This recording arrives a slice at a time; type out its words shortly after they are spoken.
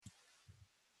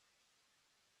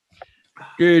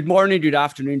Good morning, good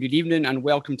afternoon, good evening, and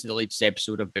welcome to the latest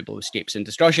episode of Biblioscapes and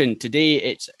Discussion. Today,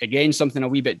 it's again something a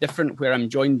wee bit different, where I'm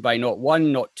joined by not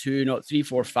one, not two, not three,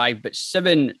 four, five, but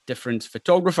 7 different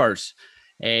photographers.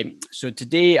 So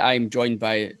today, I'm joined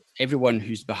by everyone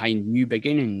who's behind New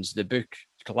Beginnings, the book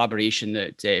collaboration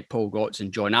that Paul Gotts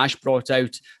and John Ash brought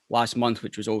out last month,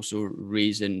 which was also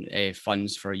raising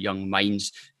funds for Young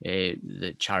Minds,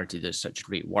 the charity that does such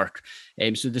great work.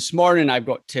 So this morning I've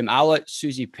got Tim Allett,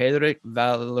 Susie Petherick,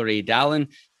 Valerie Dallin,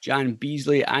 Jan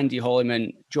Beasley, Andy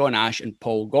Holliman, John Ash and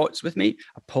Paul Gotts with me.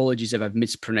 Apologies if I've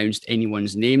mispronounced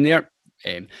anyone's name there.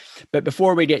 But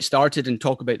before we get started and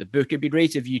talk about the book, it'd be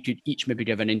great if you could each maybe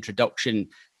give an introduction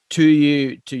to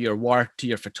you, to your work, to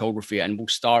your photography, and we'll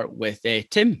start with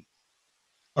Tim.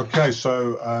 Okay,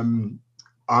 so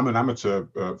I'm an amateur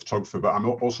photographer, but I'm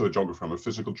also a geographer. I'm a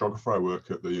physical geographer. I work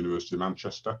at the University of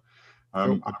Manchester.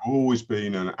 Cool. I've always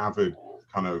been an avid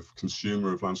kind of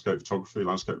consumer of landscape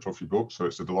photography books. So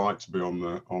it's a delight to be on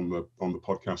the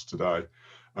podcast today.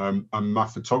 And my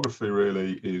photography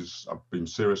really is, I've been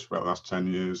serious for about the last 10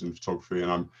 years in photography,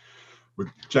 and I'm with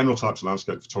general types of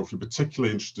landscape photography,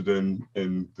 particularly interested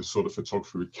in the sort of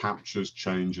photography that captures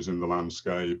changes in the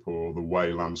landscape or the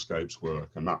way landscapes work,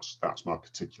 and that's my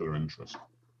particular interest.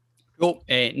 Cool.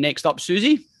 Next up,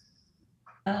 Susie.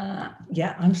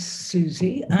 Yeah, I'm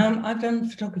Susie. I've done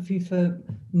photography for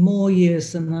more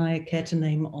years than I care to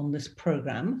name on this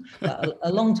program.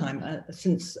 A long time,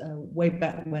 since way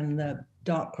back when the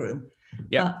darkroom.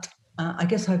 Yep. But I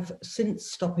guess I've,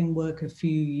 since stopping work a few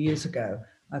years ago,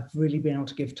 I've really been able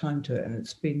to give time to it, and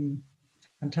it's been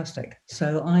fantastic.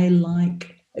 So I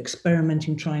like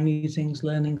experimenting, trying new things,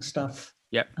 learning stuff.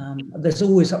 Yep. There's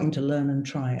always something to learn and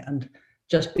try, and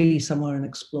just be somewhere and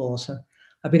explore. So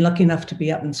I've been lucky enough to be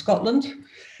up in Scotland.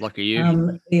 Lucky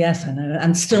you. Yes, I know,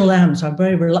 and still am. So I'm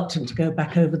very reluctant to go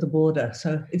back over the border.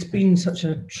 So it's been such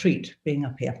a treat being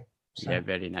up here. So. Yeah,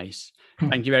 very nice.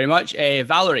 Thank you very much.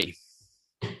 Valerie.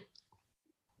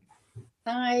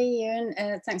 Hi,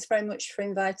 Ian. Thanks very much for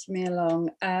inviting me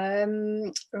along.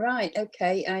 Right,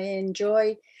 okay. I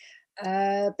enjoy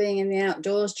being in the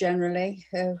outdoors generally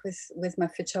with my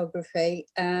photography.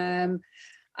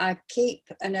 I keep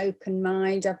an open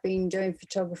mind. I've been doing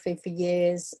photography for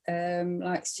years,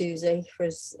 like Susie, for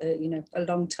a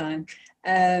long time.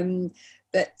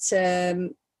 But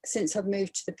since I've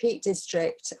moved to the Peak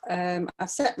District, I've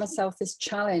set myself this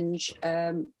challenge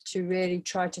to really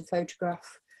try to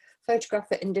photograph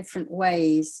it in different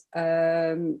ways.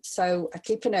 So I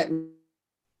keep an open.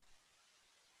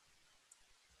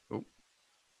 Oh,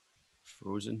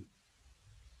 frozen.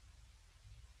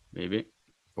 Maybe.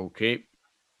 Okay.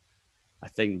 I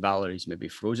think Valerie's maybe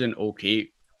frozen. Okay.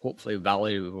 Hopefully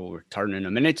Valerie will return in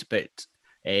a minute, but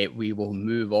we will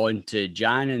move on to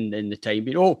Jan and then the time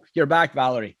being. Oh, you're back,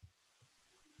 Valerie.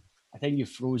 I think you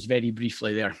froze very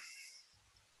briefly there.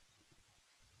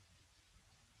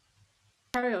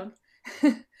 Carry on.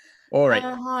 All right.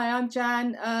 Hi, I'm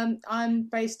Jan. I'm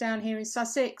based down here in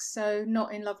Sussex, so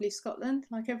not in lovely Scotland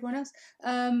like everyone else.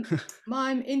 I've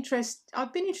been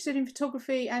interested in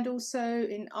photography and also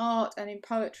in art and in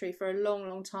poetry for a long,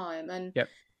 long time. And yep.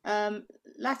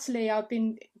 Latterly, I've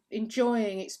been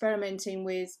enjoying experimenting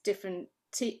with different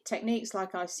techniques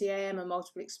like ICM and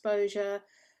multiple exposure,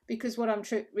 because what I'm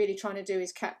really trying to do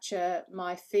is capture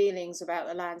my feelings about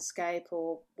the landscape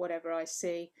or whatever I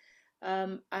see.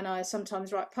 And I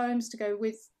sometimes write poems to go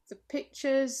with the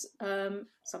pictures.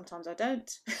 Sometimes I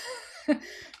don't.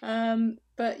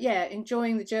 But yeah,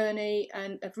 enjoying the journey,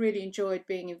 and I've really enjoyed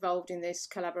being involved in this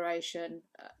collaboration.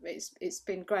 It's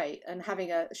been great, and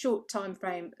having a short time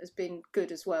frame has been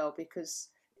good as well, because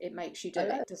it makes you do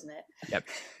it, doesn't it? Yep.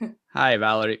 Hi,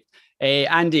 Valerie.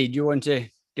 Andy, do you want to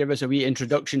give us a wee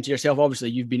introduction to yourself?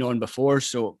 Obviously, you've been on before,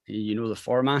 so you know the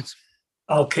format.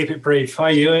 I'll keep it brief.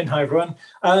 Hi, Ewan. Hi, everyone.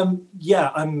 I'm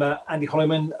Andy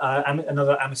Holliman. I'm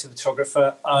another amateur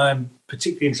photographer. I'm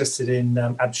particularly interested in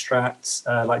abstracts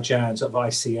like Jan, sort of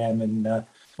ICM and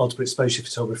multiple exposure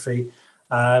photography.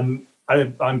 I'm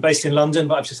based in London,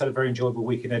 but I've just had a very enjoyable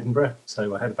week in Edinburgh.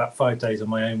 So I had about 5 days on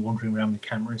my own wandering around with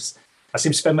cameras. I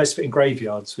seem to spend most of it in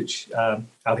graveyards, which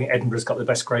I think Edinburgh's got the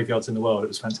best graveyards in the world. It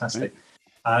was fantastic.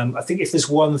 Right. I think if there's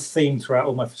one theme throughout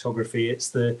all my photography, it's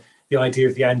the idea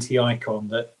of the anti-icon,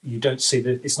 that you don't see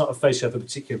it's not a photo of a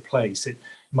particular place. It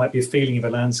might be a feeling of a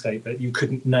landscape, but you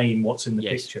couldn't name what's in the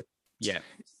picture. Yeah.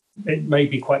 It may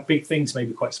be quite big things,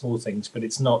 maybe quite small things, but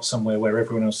it's not somewhere where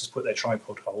everyone else has put their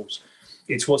tripod holes.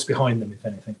 It's what's behind them, if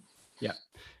anything. Yeah.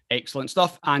 Excellent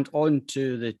stuff. And on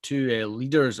to the two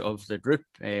leaders of the group.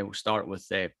 We'll start with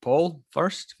Paul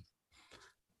first.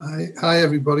 Hi,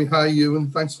 everybody. Hi,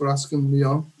 Ewan. Thanks for asking me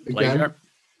on again. Pleasure.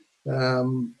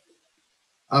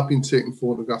 I've been taking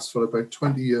photographs for about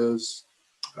 20 years.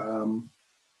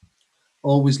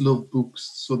 Always loved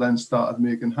books, so then started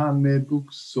making handmade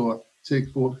books. So I take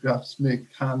photographs,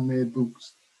 make handmade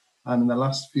books, and in the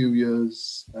last few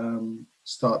years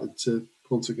started to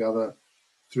pull together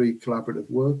 3 collaborative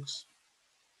works.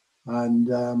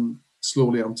 And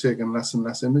slowly I'm taking less and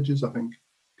less images, I think,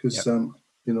 because then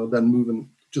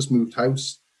just moved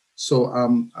house. So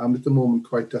I'm at the moment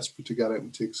quite desperate to get out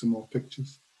and take some more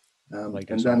pictures. And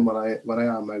then when I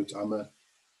am out, I'm a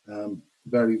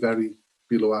very, very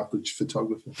below average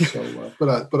photographer. So,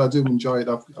 but I do enjoy it.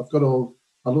 I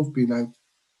love being out.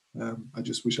 I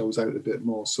just wish I was out a bit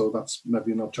more. So that's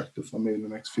maybe an objective for me in the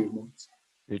next few months.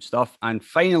 Good stuff. And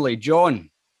finally,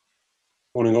 John.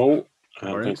 Morning all.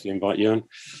 Thanks for the invite, Ewan.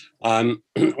 I'm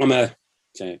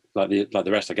like the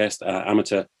rest, I guess,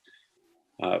 amateur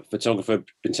photographer.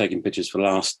 Been taking pictures for the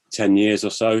last 10 years or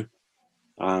so.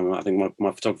 I think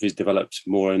my photography has developed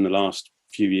more in the last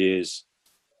few years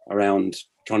around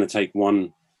trying to take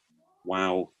one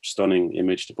stunning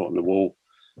image to put on the wall,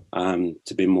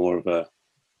 to be more of a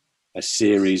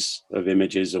series of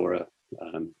images or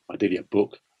ideally a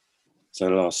book. So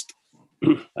the last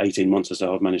 18 months or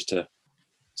so, I've managed to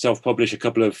self-publish a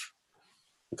couple of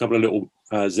little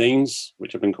zines,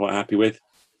 which I've been quite happy with.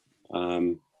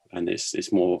 And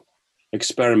it's more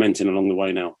experimenting along the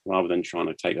way now, rather than trying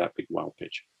to take that big wow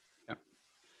pitch. Yeah.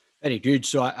 Very good.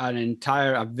 So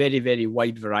a very, very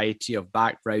wide variety of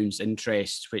backgrounds,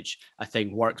 interests, which I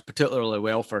think works particularly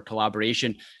well for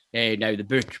collaboration. Now the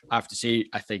book, I have to say,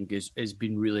 I think has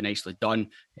been really nicely done.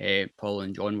 Paul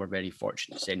and John were very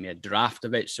fortunate to send me a draft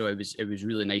of it, so it was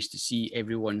really nice to see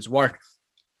everyone's work.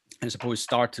 I suppose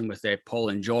starting with Paul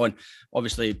and John,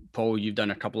 obviously, Paul, you've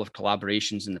done a couple of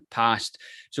collaborations in the past.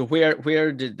 So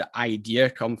where did the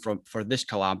idea come from for this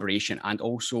collaboration, and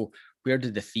also where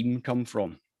did the theme come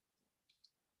from?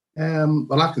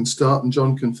 Well, I can start and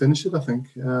John can finish it. I think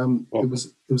it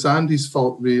was Andy's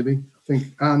fault, really. I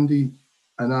think Andy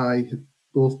and I had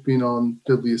both been on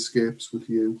Deadly Escapes with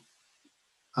you,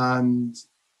 and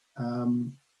I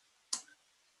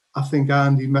think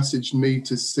Andy messaged me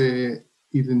to say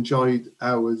he'd enjoyed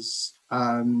ours,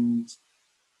 and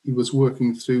he was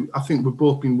working through, I think we've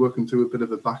both been working through a bit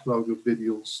of a backlog of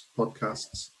videos,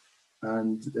 podcasts,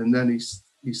 and then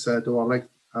he said,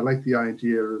 I like the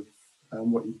idea of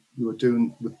what you were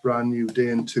doing with Brand New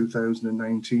Day in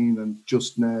 2019 and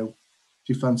Just Now. Do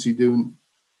you fancy doing,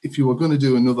 if you were going to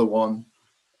do another one,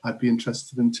 I'd be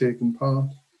interested in taking part.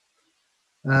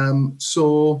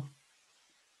 So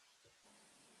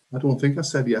I don't think I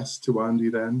said yes to Andy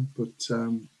then, but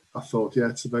I thought, yeah,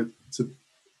 it's about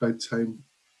time.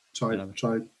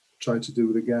 Try to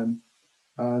do it again,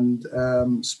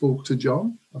 and spoke to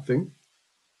John. I think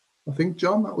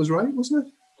John, that was right, wasn't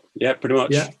it? Yeah, pretty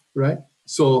much. Yeah, right.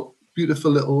 So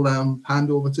beautiful little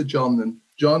hand over to John. Then,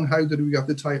 John, how did we get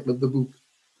the title of the book?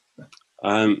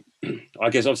 I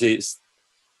guess obviously it's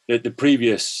the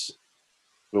previous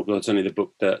book. Well, certainly the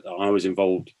book that I was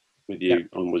involved with you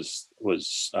on was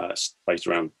based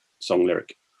around song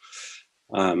lyric.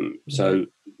 So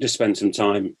just spent some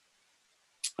time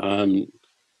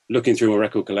looking through my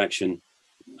record collection,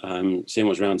 seeing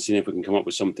what's around, seeing if we can come up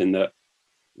with something that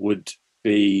would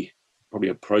be probably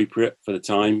appropriate for the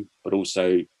time, but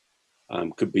also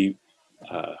could be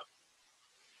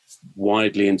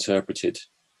widely interpreted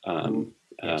in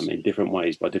different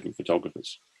ways by different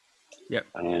photographers. Yeah.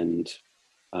 And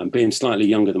being slightly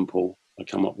younger than Paul, I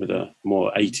come up with a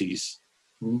more 80s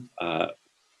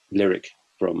lyric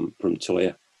from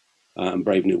Toyah and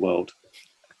Brave New World.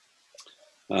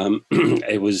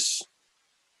 It was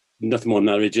nothing more than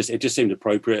that. It just seemed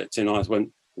appropriate. And I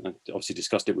obviously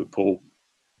discussed it with Paul.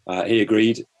 He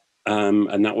agreed,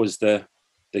 and that was the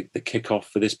kickoff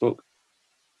for this book.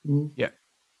 Yeah,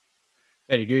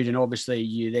 very good. And obviously,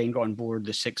 you then got on board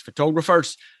the 6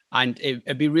 photographers, and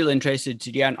it'd be really interested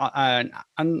to get an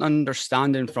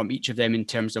understanding from each of them in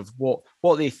terms of what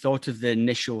they thought of the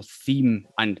initial theme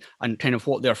and kind of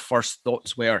what their first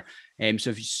thoughts were.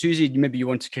 So, if Susie, maybe you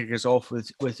want to kick us off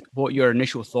with what your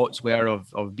initial thoughts were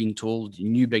of being told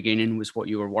New Beginning was what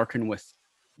you were working with.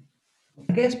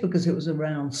 I guess because it was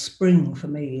around spring for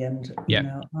me, and you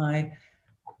know,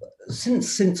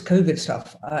 since COVID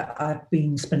stuff, I've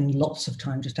been spending lots of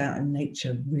time just out in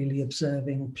nature, really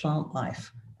observing plant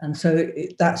life, and so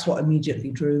that's what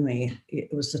immediately drew me.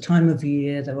 It was the time of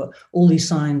year; there were all these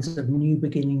signs of new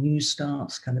beginning, new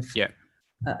starts, kind of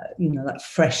that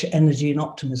fresh energy and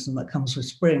optimism that comes with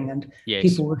spring, and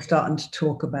people were starting to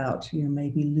talk about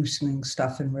maybe loosening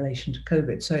stuff in relation to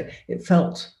COVID. So it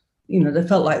felt there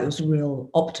felt like there was real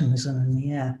optimism in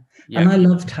the air. Yeah. And I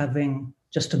loved having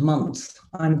just a month.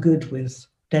 I'm good with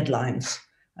deadlines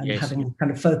and having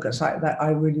kind of focus. I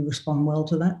really respond well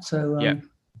to that. So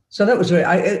so that was really,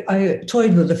 I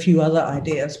toyed with a few other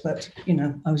ideas, but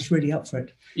I was really up for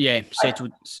it. Yeah,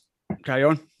 settled. Carry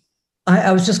on.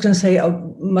 I was just going to say, I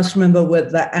must remember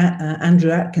that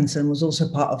Andrew Atkinson was also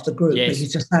part of the group, but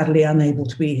he's just sadly unable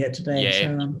to be here today.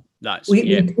 Yeah, so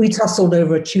we tussled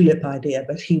over a tulip idea,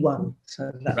 but he won.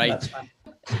 So that's fine.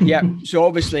 Yeah. So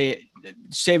obviously,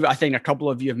 I think a couple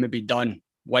of you have maybe done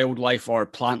wildlife or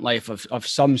plant life of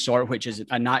some sort, which is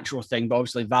a natural thing. But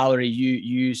obviously, Valerie,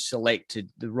 you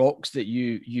selected the rocks that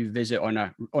you visit on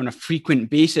a frequent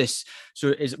basis.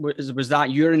 So was that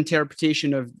your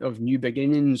interpretation of New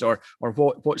Beginnings, or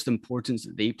what's the importance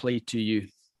that they play to you?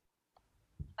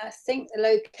 I think the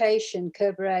location,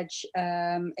 Kerber Edge,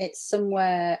 it's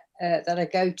somewhere that I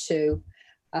go to,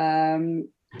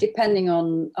 depending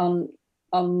on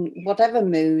whatever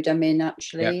mood I'm in,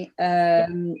 actually.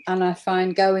 And I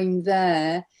find going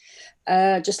there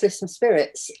just lifts my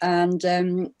spirits. And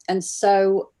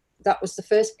so that was the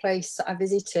first place that I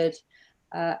visited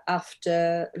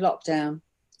after lockdown.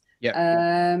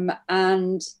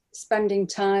 And spending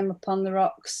time upon the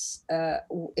rocks,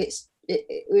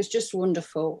 it was just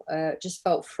wonderful. Just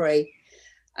felt free.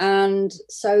 And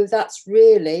so that's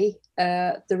really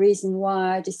the reason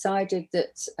why I decided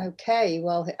that, okay,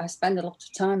 well, I spend a lot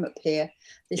of time up here.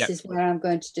 This is where I'm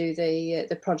going to do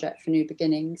the project for New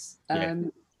Beginnings.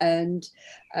 And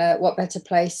what better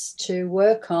place to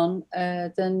work on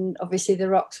than obviously the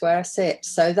rocks where I sit.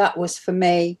 So that was for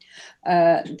me,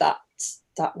 that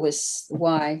was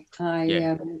why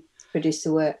I produced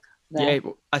the work. There.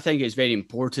 Yeah, I think it's very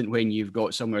important when you've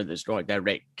got somewhere that's got a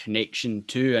direct connection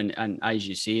to, and as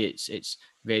you say, it's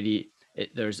very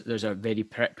there's a very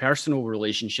personal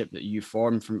relationship that you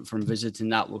form from visiting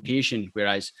that location,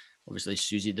 whereas obviously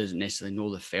Susie doesn't necessarily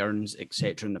know the ferns,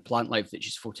 etc., and the plant life that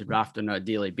she's photographed on a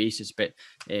daily basis. But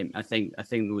I think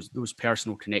those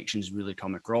personal connections really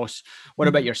come across. What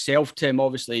about yourself, Tim?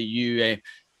 Obviously,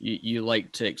 you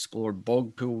like to explore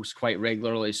bog pools quite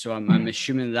regularly, so I'm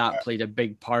assuming that played a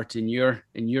big part in your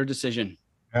decision.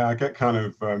 Yeah, I get kind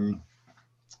of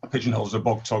pigeonholed as a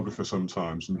bog photographer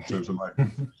sometimes in terms of my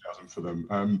enthusiasm for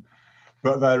them.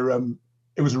 But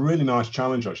it was a really nice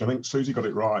challenge, actually. I think Susie got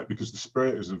it right, because the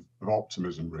spirit is of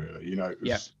optimism, really.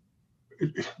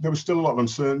 There was still a lot of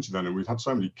uncertainty then, and we've had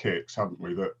so many kicks, haven't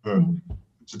we, that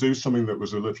to do something that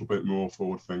was a little bit more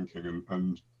forward thinking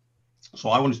and so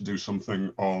I wanted to do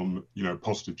something on,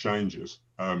 positive changes,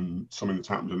 something that's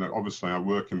happened. And obviously I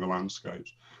work in the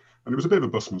landscapes, and it was a bit of a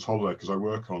busman's holiday because I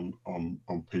work on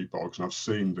peat bogs, and I've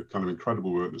seen the kind of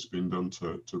incredible work that's been done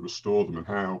to restore them, and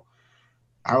how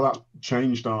that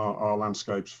changed our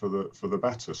landscapes for the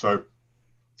better. So,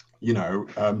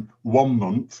 1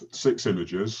 month, 6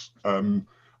 images.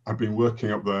 I've been working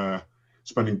up there,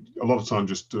 spending a lot of time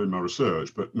just doing my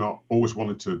research, but not always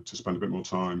wanted to spend a bit more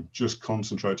time just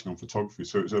concentrating on photography.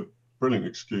 So it's a brilliant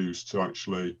excuse to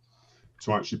actually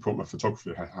put my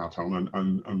photography hat on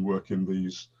and work in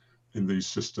these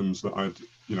systems that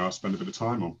I spend a bit of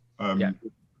time on.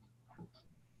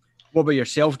 What about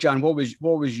yourself, Jan? What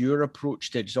was your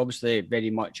approach to it? It's obviously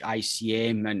very much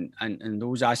ICM and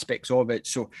those aspects of it.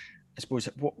 So I suppose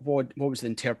what was the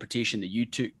interpretation that you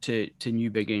took to New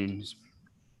Beginnings?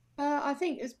 I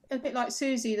think it's a bit like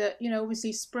Susie that,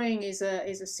 obviously spring is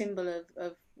a symbol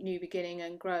of new beginning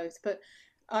and growth. But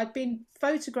I'd been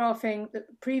photographing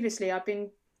previously. I've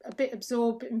been a bit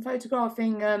absorbed in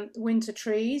photographing winter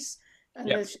trees and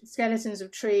the skeletons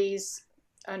of trees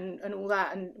and all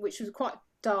that, and which was quite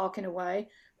dark in a way.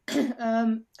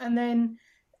 And then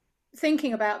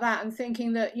thinking about that and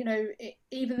thinking that,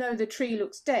 even though the tree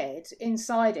looks dead,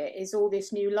 inside it is all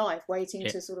this new life waiting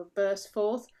to sort of burst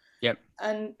forth. Yep.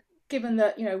 And given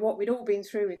that, what we'd all been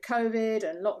through with COVID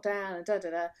and lockdown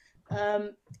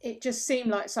and it just seemed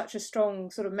like such a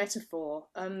strong sort of metaphor.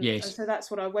 And so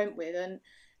that's what I went with. And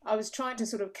I was trying to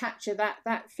sort of capture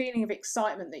that feeling of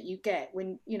excitement that you get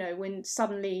when, when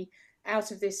suddenly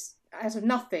out of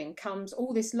nothing comes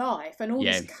all this life and all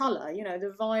this colour,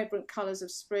 the vibrant colours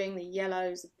of spring, the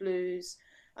yellows, the blues,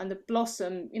 and the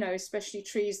blossom, especially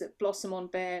trees that blossom on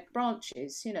bare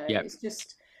branches,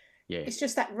 it's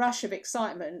just that rush of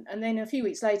excitement. And then a few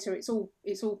weeks later, it's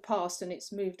all past and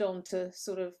it's moved on to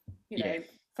sort of,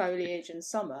 foliage and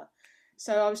summer.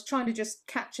 So I was trying to just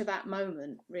capture that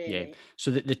moment, really. Yeah.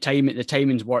 So the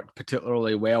timing's worked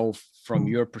particularly well from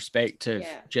your perspective,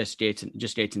 just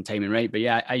getting timing right. But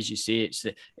yeah, as you say,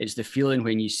 it's the feeling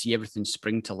when you see everything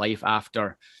spring to life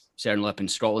after, certainly up in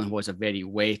Scotland, was a very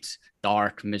wet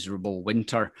dark, miserable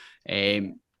winter.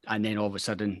 And then all of a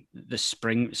sudden the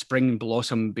spring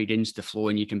blossom begins to flow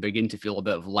and you can begin to feel a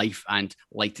bit of life and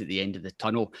light at the end of the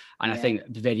tunnel. And I think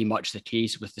very much the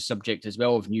case with the subject as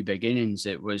well of new beginnings.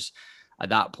 It was at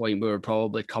that point we were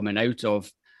probably coming out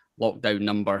of lockdown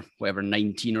number, whatever,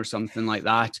 19 or something like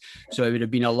that. So it would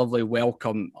have been a lovely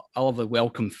welcome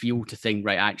feel to think,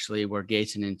 right, actually we're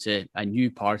getting into a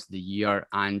new part of the year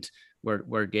and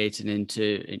we're getting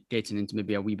into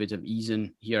maybe a wee bit of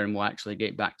easing here, and we'll actually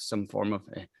get back to some form of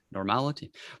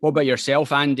normality. What about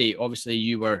yourself, Andy? Obviously,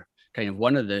 you were kind of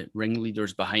one of the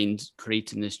ringleaders behind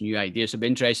creating this new idea. So I'd be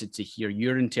interested to hear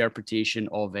your interpretation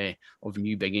of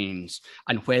new beginnings,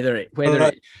 and whether it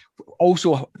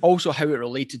also how it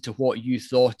related to what you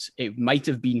thought it might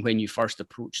have been when you first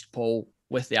approached Paul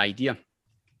with the idea.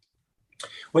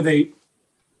 Well,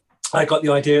 I got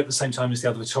the idea at the same time as the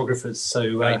other photographers. So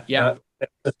the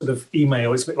sort of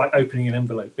email, it's a bit like opening an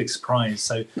envelope, big surprise.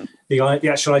 So the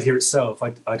actual idea itself,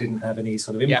 I didn't have any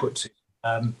sort of input to.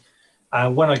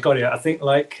 And when I got it, I think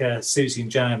like Susie and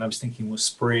Jan, I was thinking was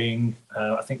spring.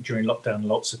 I think during lockdown,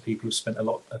 lots of people have spent a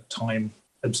lot of time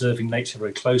observing nature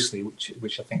very closely,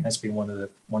 which I think has been one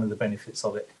of the benefits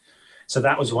of it. So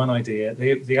that was one idea.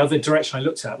 The other direction I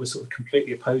looked at was sort of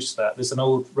completely opposed to that. There's an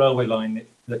old railway line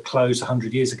that closed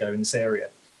 100 years ago in this area.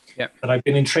 But I've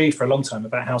been intrigued for a long time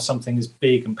about how something as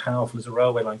big and powerful as a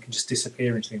railway line can just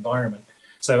disappear into the environment.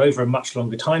 So over a much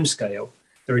longer time scale,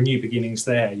 there are new beginnings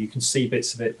there. You can see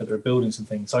bits of it, but there are buildings and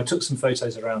things. So I took some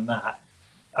photos around that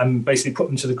and basically put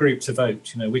them to the group to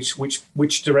vote. You know,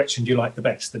 which direction do you like the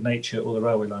best, the nature or the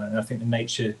railway line? And I think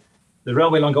the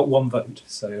railway line got one vote.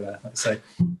 So let's say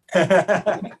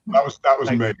that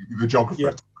was me, the geographer.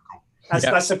 Yeah.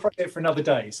 That's a project for another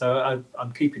day. So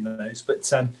I'm keeping those.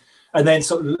 But and then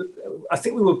sort of, I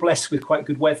think we were blessed with quite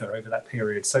good weather over that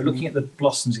period. So looking at the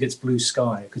blossoms against blue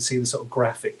sky, I could see the sort of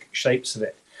graphic shapes of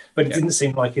it. But it didn't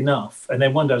seem like enough. And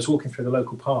then one day I was walking through the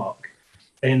local park,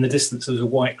 and in the distance there was a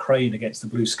white crane against the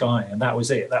blue sky, and that was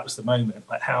it. That was the moment,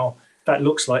 like how that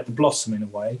looks like the blossom in a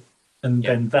way, and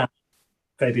then that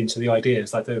fed into the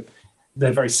ideas. Like they're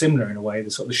very similar in a way. The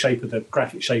sort of the shape of the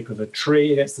graphic shape of a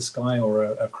tree against the sky, or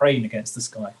a crane against the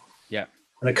sky. Yeah,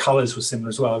 and the colours were similar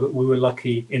as well. But we were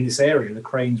lucky in this area. The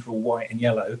cranes were all white and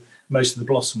yellow. Most of the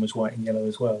blossom was white and yellow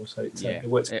as well, so it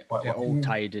worked quite well. It all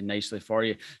tied in nicely for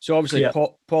you. So obviously,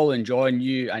 Paul and John,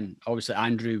 you and obviously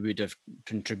Andrew would have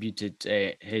contributed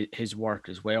his work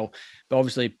as well. But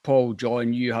obviously, Paul,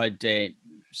 John, you had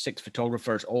 6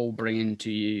 photographers all bringing to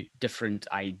you different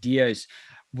ideas.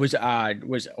 Was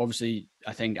obviously,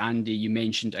 I think Andy, you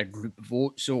mentioned a group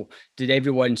vote. So did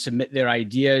everyone submit their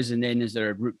ideas, and then is there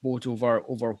a group vote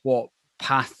over what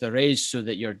path there is, so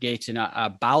that you're getting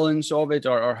a balance of it,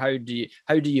 or how do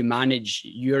you manage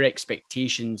your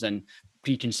expectations and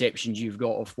preconceptions you've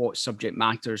got of what subject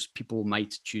matters people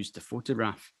might choose to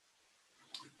photograph?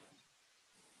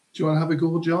 Do you want to have a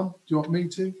go, John? Do you want me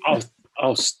to?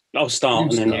 I'll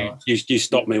start, and then you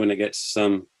stop me when it gets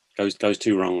goes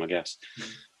too wrong, I guess.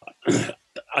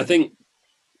 I think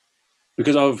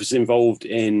because I was involved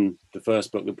in the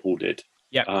first book that Paul did,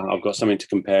 I've got something to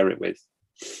compare it with.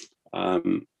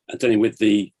 And certainly with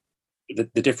the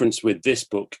difference with this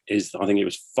book is I think it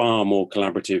was far more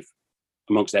collaborative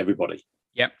amongst everybody.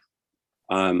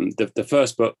 The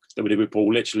first book that we did with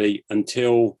Paul, literally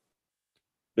until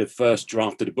the first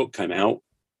draft of the book came out,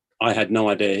 I had no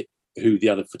idea who the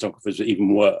other photographers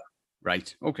even were.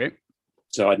 Right. Okay.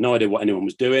 So I had no idea what anyone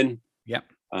was doing.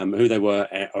 Who they were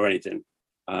or anything,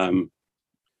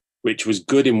 which was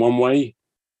good in one way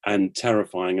and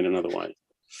terrifying in another way.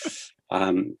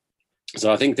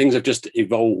 So I think things have just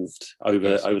evolved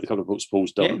over the couple of books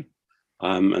Paul's done.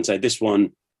 And so this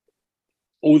one,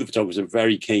 all the photographers are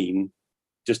very keen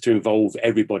just to involve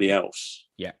everybody else.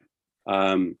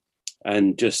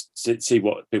 And just see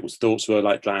what people's thoughts were.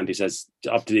 Like Andy says,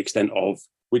 up to the extent of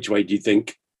which way do you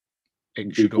think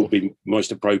it would be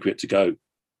most appropriate to go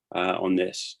on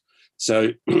this. So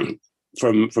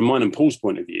from mine and Paul's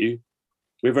point of view,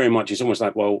 we're very much, it's almost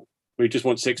like, well, we just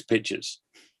want 6 pictures.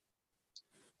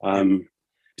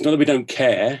 It's not that we don't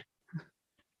care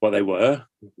what they were,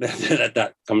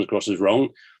 that comes across as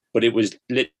wrong, but it was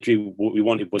literally what we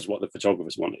wanted was what the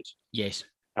photographers wanted. Yes.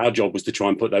 Our job was to try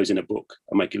and put those in a book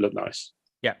and make it look nice.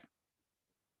 Yeah.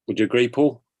 Would you agree,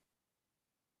 Paul?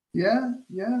 Yeah.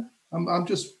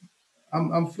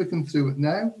 I'm flicking through it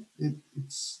now.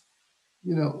 It's,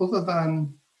 you know, other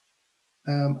than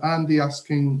Andy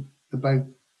asking about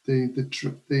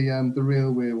the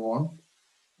railway one,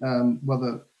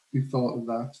 whether we thought of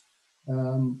that,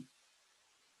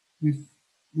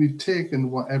 we've taken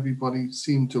what everybody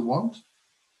seemed to want,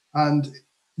 and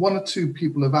one or two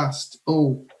people have asked,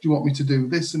 "Oh, do you want me to do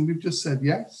this?" And we've just said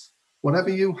yes. Whatever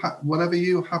you're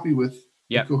happy with,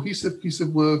 yeah, a cohesive piece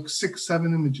of work, 6,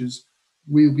 7 images,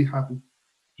 we'll be happy.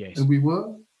 yes, And we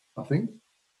were, I think,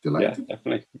 delighted. Yeah,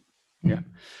 definitely. yeah.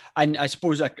 And I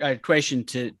suppose a question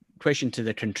to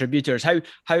the contributors: how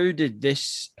did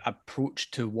this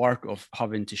approach to work of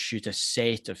having to shoot a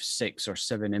set of 6 or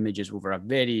 7 images over a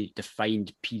very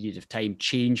defined period of time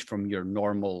change from your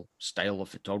normal style of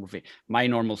photography? My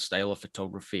normal style of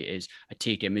photography is I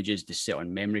take images, they sit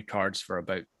on memory cards for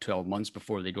about 12 months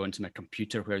before they go into my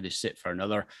computer, where they sit for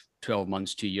another 12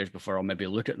 months, 2 years before I'll maybe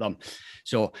look at them.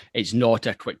 So it's not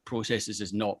a quick process. This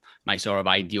is not my sort of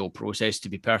ideal process, to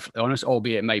be perfectly honest,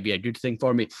 albeit it might be a good thing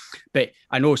for me. But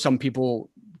I know some people,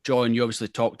 John, you obviously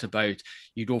talked about,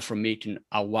 you go from making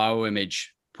a wow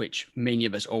image, which many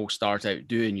of us all start out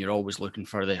doing, you're always looking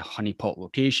for the honeypot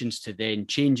locations, to then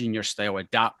changing your style,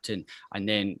 adapting, and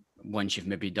then once you've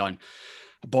maybe done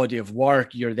a body of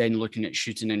work, you're then looking at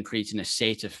shooting and creating a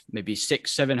set of maybe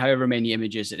 6, 7, however many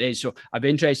images it is. So I'd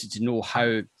be interested to know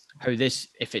how this,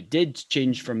 if it did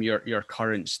change from your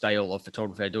current style of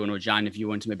photography. I don't know, Jan, if you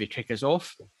want to maybe kick us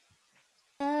off.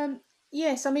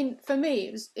 Yes, I mean, for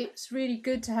me, it's really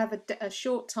good to have a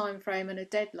short time frame and a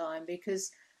deadline,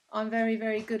 because I'm very,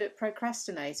 very good at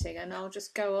procrastinating, and I'll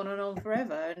just go on and on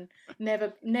forever and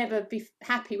never be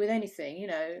happy with anything, you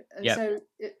know. And yep. So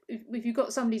if you've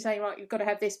got somebody saying, right, you've got to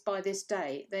have this by this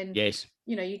date, then yes,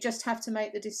 you know, you just have to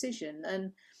make the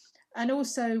decision. And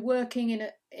also working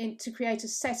to create a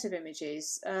set of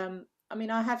images. I mean,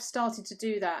 I have started to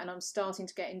do that, and I'm starting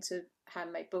to get into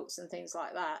handmade books and things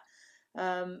like that.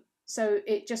 So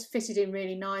it just fitted in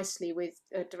really nicely with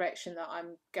a direction that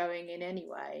I'm going in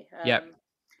anyway. Yeah.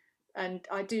 And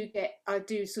I do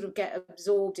sort of get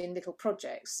absorbed in little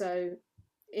projects. So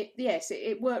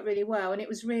it worked really well, and it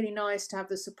was really nice to have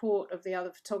the support of the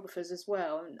other photographers as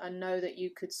well, and know that you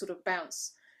could sort of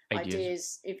bounce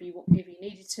ideas if you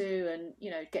needed to, and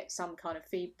you know, get some kind of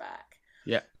feedback.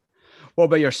 Yeah. What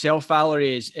about yourself,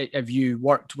 Valerie? Have you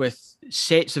worked with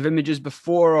sets of images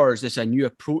before, or is this a new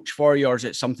approach for you, or is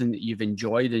it something that you've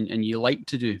enjoyed and you like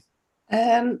to do?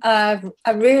 I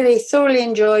really thoroughly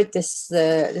enjoyed this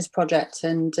project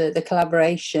and the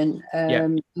collaboration,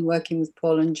 working with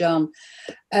Paul and John.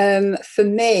 For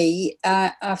me,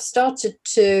 I've started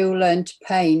to learn to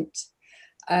paint,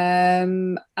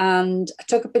 and I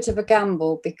took a bit of a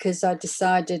gamble, because I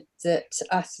decided that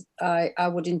I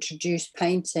would introduce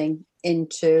painting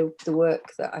into the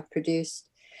work that I produced.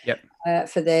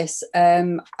 For this.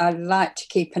 I like to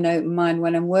keep an open mind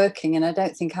when I'm working, and I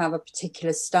don't think I have a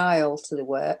particular style to the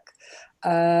work.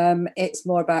 It's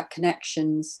more about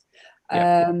connections.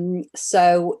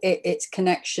 So it's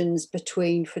connections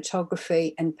between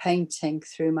photography and painting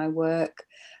through my work.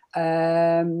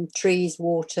 Trees,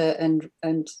 water,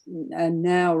 and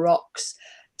now rocks.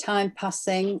 Time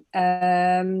passing,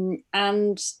 I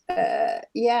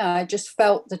just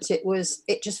felt that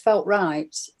it just felt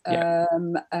right.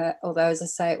 Although, as I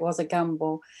say, it was a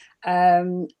gamble,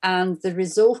 and the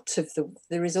result of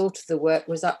the work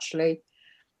was actually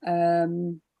a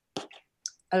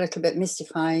little bit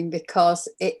mystifying, because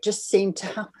it just seemed to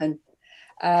happen.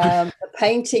 The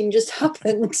painting just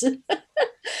happened.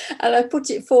 And I put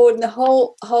it forward, and the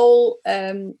whole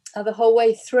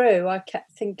way through, I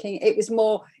kept thinking it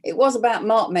was about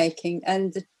mark making,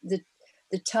 and the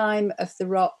time of the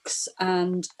rocks,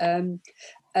 and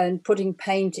putting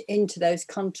paint into those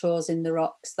contours in the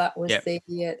rocks. That was the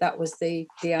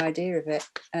idea of it.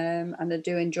 And I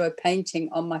do enjoy painting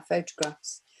on my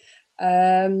photographs.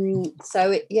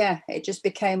 So it just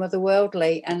became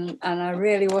otherworldly, and I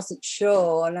really wasn't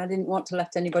sure, and I didn't want to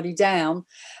let anybody down,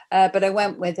 but I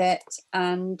went with it,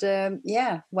 and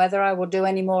whether I will do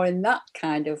any more in that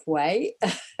kind of way,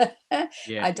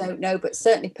 I don't know, but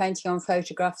certainly painting on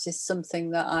photographs is something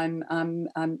that I'm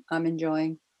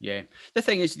enjoying. Yeah, the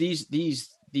thing is, these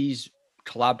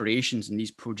collaborations and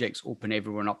these projects open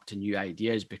everyone up to new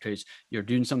ideas, because you're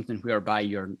doing something whereby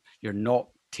you're not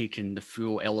taking the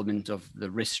full element of the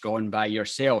risk on by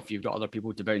yourself. You've got other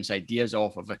people to bounce ideas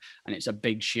off of it, and it's a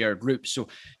big shared group. So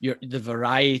the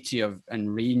variety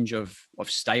and range of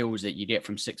styles that you get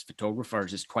from 6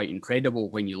 photographers is quite incredible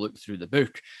when you look through the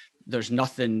book. There's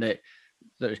nothing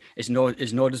it's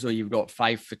not as though you've got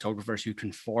 5 photographers who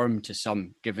conform to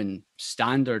some given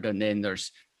standard, and then there's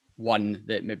one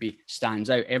that maybe stands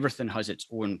out. Everything has its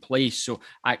own place. So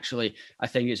actually, I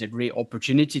think it's a great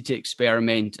opportunity to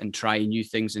experiment and try new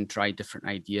things and try different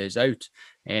ideas out.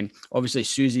 And obviously,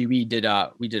 Susie, we did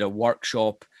a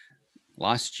workshop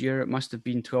last year. It must have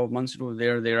been 12 months ago,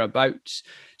 thereabouts.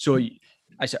 So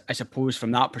I suppose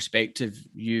from that perspective,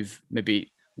 you've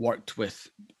maybe worked with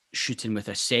shooting with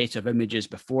a set of images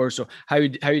before. So how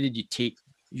did you take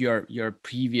your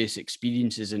previous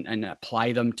experiences and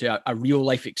apply them to a real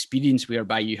life experience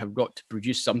whereby you have got to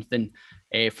produce something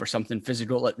for something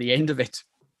physical at the end of it?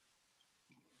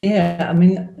 Yeah, I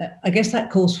mean, I guess that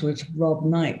course was Rob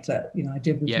Knight that I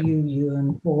did with you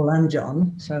and Paul and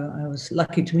John. So I was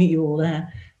lucky to meet you all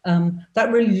there.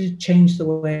 That really did change the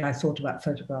way I thought about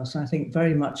photographs. And I think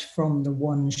very much from the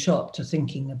one shot to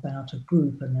thinking about a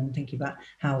group and then thinking about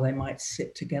how they might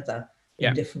sit together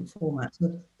in different formats.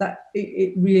 But that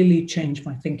it really changed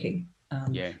my thinking.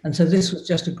 And so this was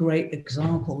just a great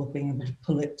example of being able to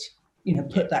pull it,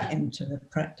 put that into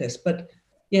practice. But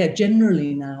yeah,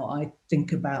 generally now I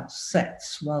think about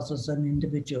sets rather than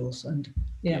individuals, and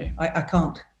I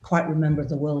can't quite remember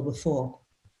the world before.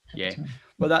 Yeah,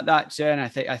 well, that's and I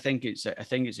think it's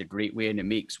a great way, and it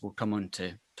makes, we'll come on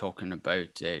to talking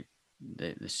about the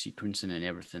sequencing and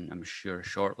everything, I'm sure,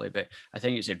 shortly. But I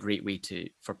think it's a great way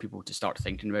for people to start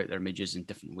thinking about their images in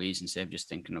different ways instead of just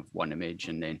thinking of one image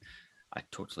and then a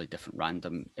totally different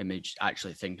random image,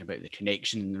 actually thinking about the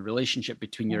connection and the relationship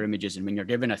between your images. And when you're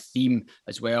given a theme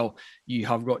as well, you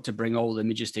have got to bring all the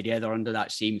images together under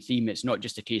that same theme. It's not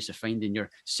just a case of finding your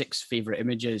 6 favorite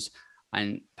images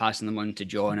and passing them on to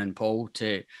John and Paul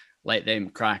to let them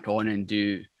crack on and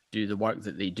do the work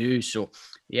that they do. So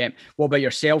yeah, what about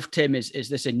yourself, Tim? Is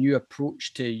this a new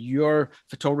approach to your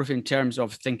photography in terms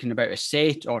of thinking about a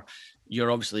set, or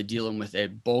you're obviously dealing with a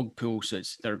bog pool, so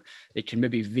they can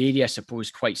maybe vary, I suppose,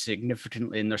 quite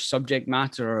significantly in their subject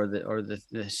matter or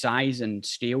the size and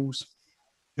scales?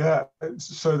 Yeah,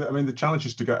 so the challenge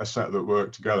is to get a set that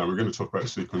work together. And we're going to talk about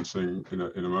sequencing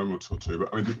in a moment or two,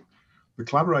 but the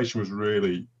collaboration was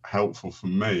really helpful for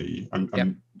me, and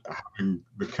having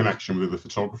the connection with the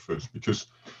photographers, because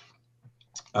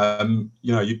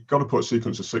you've got to put a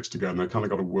sequence of 6 together and they kind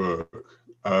of got to work.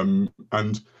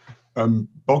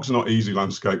 Bogs are not easy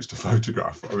landscapes to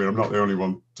photograph. I'm not the only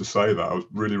one to say that. I was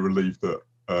really relieved that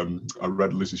I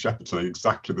read Lizzie Shepherd saying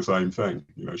exactly the same thing.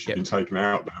 She's been taken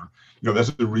out there.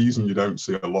 There's a reason you don't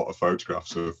see a lot of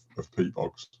photographs of peat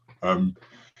bogs.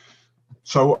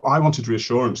 So I wanted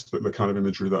reassurance that the kind of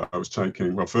imagery that I was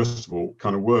taking, well, first of all,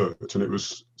 kind of worked. And it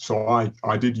was, so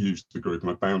I did use the group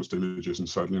and I bounced images and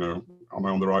said, am I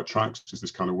on the right tracks? Is this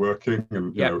kind of working?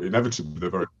 And, inevitably they're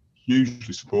very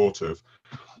hugely supportive,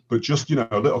 but just,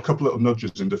 a couple little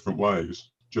nudges in different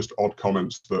ways, just odd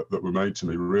comments that were made to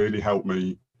me really helped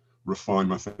me refine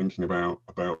my thinking about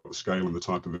the scale and the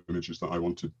type of images that I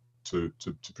wanted to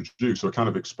produce. So a kind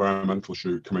of experimental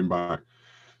shoot coming back,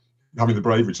 having the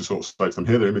bravery to sort of say to them,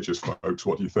 here are the images, folks,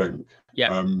 what do you think?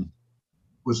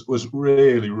 Was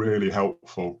really, really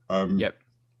helpful. And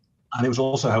it was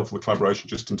also helpful, the collaboration,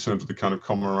 just in terms of the kind of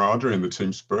camaraderie and the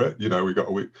team spirit. We got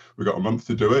a month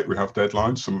to do it. We have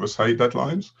deadlines. Some of us hate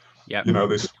deadlines.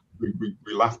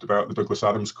 We laughed about the Douglas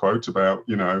Adams quote about,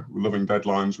 loving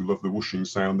deadlines. We love the whooshing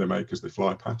sound they make as they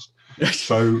fly past.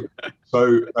 So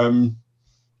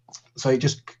it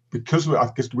just, because I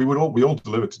guess we all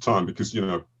delivered to time, because,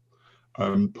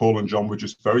 Paul and John were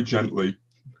just very gently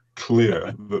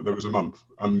clear that there was a month,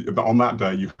 and on that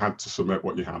day you had to submit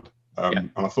what you had.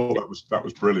 And I thought that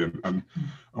was brilliant, and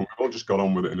we all just got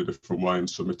on with it in a different way and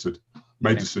submitted,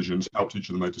 made decisions, helped each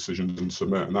other make decisions and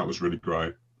submit, and that was really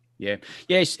great.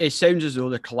 Yes, it sounds as though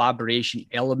the collaboration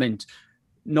element,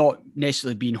 not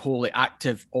necessarily being wholly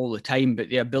active all the time, but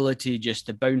the ability just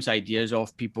to bounce ideas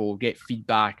off people, get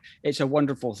feedback, it's a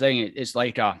wonderful thing. It's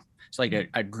like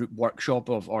a group workshop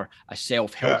or a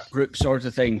self-help group sort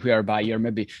of thing, whereby you're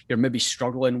maybe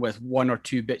struggling with 1 or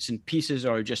 2 bits and pieces,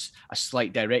 or just a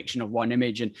slight direction of one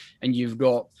image, and you've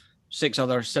got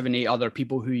 7, 8 other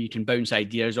people who you can bounce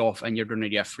ideas off, and you're going to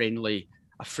get a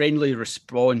friendly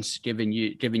response, giving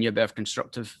you a bit of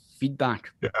constructive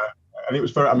feedback. Yeah, and it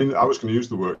was very, I was going to use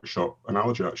the workshop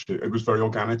analogy, actually. It was very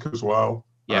organic as well.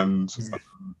 And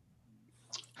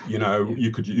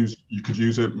you could use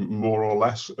it more or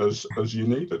less as you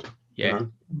needed.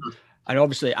 And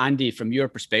obviously, Andy, from your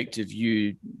perspective,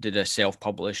 you did a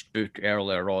self-published book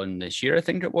earlier on this year. I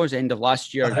think it was end of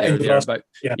last year.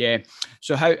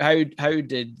 So how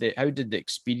did the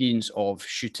experience of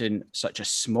shooting such a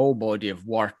small body of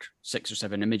work, 6 or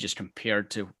 7 images, compared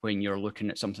to when you're looking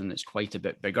at something that's quite a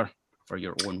bit bigger for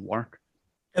your own work?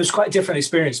 It was quite a different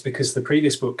experience, because the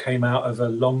previous book came out of a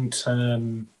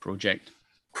long-term project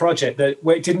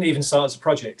where it didn't even start as a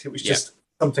project. It was just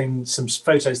some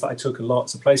photos that I took a lot.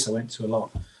 It's a place I went to a lot.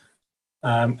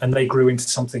 And they grew into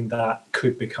something that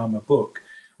could become a book.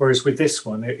 Whereas with this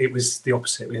one, it was the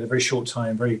opposite. We had a very short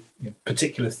time, very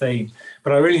particular theme.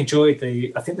 But I really enjoyed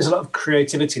I think there's a lot of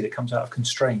creativity that comes out of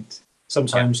constraint.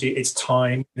 Sometimes it's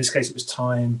time. In this case, it was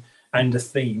time and a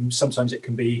theme. Sometimes it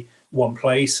can be one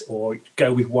place, or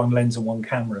go with one lens and one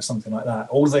camera, or something like that.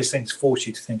 All of those things force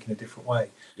you to think in a different way.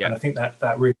 Yeah. And I think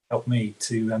that really helped me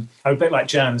to. I'm a bit like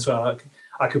Jan as well.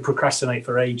 I could procrastinate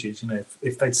for ages. You know,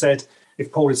 if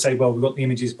Paul had said, "Well, we've got the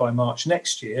images by March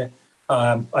next year,"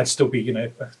 I'd still be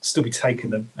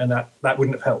taking them, and that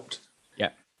wouldn't have helped.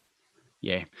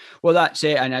 Yeah. Well, that's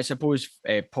it. And I suppose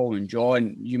Paul and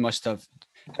John, you must have.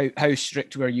 How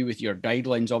strict were you with your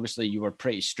guidelines? Obviously, you were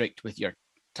pretty strict with your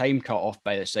time cut off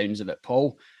by the sounds of it,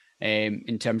 Paul,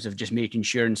 in terms of just making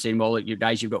sure and saying, well, look, you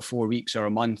guys, you've got 4 weeks or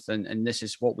a month, and this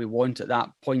is what we want at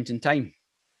that point in time.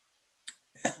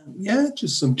 Yeah,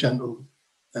 just some gentle,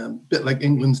 bit like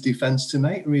England's defence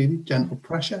tonight, really, gentle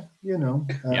pressure, you know.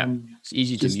 It's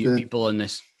easy to mute people on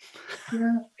this.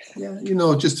 Yeah, you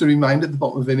know, just to remind at the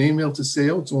bottom of an email to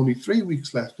say, oh, it's only 3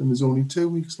 weeks left and there's only 2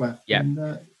 weeks left. Yeah. And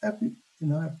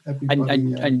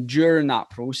everybody, and during that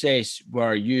process,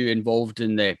 were you involved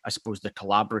in the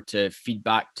collaborative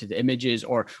feedback to the images,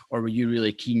 or were you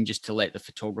really keen just to let the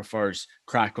photographers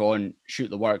crack on,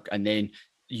 shoot the work, and then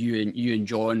you and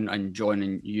John and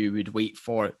you would wait,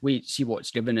 see what's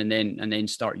given, and then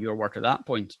start your work at that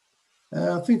point?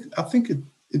 I think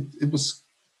it was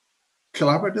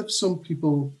collaborative. Some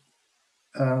people,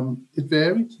 it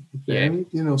varied. Yeah.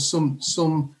 You know,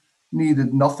 some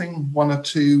needed nothing. One or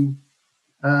two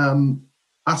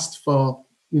asked for,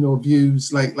 you know,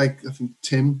 views. Like I think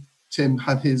Tim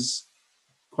had his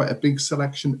quite a big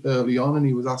selection early on, and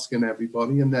he was asking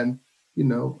everybody. And then, you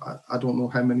know, I don't know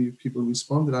how many people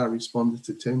responded. I responded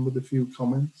to Tim with a few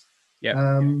comments.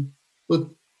 Yeah. But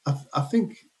I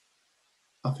think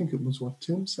it was what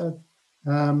Tim said.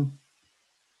 You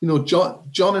know,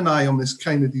 John and I on this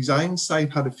kind of design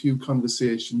side had a few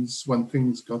conversations when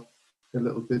things got a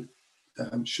little bit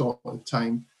short of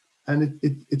time. And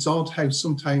it's odd how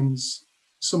sometimes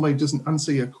somebody doesn't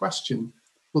answer your question,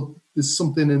 but there's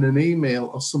something in an email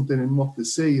or something in what they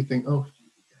say. You think, oh,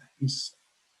 he's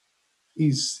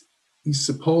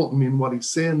supporting me in what he's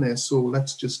saying there, so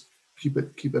let's just keep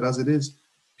it as it is.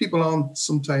 People aren't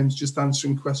sometimes just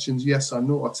answering questions yes or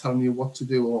no, or telling you what to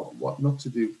do or what not to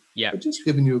do. Yeah. They're just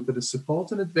giving you a bit of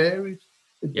support, and it varies.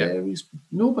 Varies.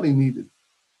 Nobody needed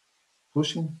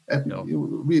pushing. No. You were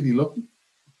really lucky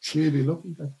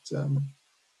that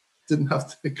didn't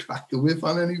have to crack the whip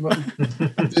on anybody.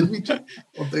 Did we?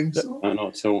 I think so. No,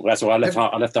 not at all. That's why I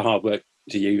left the hard work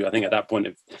to you. I think at that point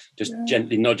of just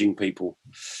gently nudging people.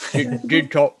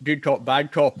 Good cop,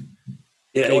 bad cop.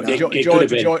 Yeah, it could have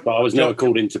been, but I was never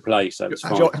called into play, so it's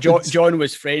fine. John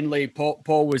was friendly.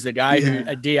 Paul was the guy who,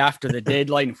 a day after the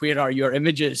deadline, where are your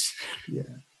images? Yeah.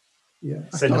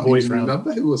 Send the boys round.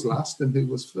 Remember who was last and who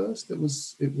was first. It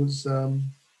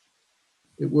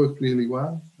worked really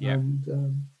well. Yeah.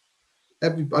 And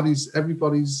everybody's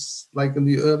like in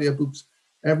the earlier books,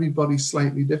 everybody's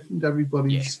slightly different.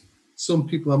 Some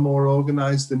people are more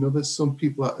organized than others. Some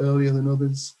people are earlier than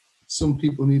others. Some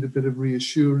people need a bit of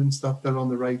reassurance that they're on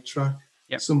the right track.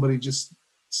 Yep. Somebody just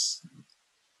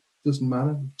doesn't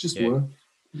matter. Just work.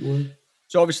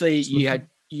 So obviously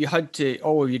you had to,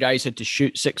 all of you guys had to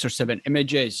shoot 6 or 7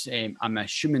 images. I'm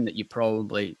assuming that you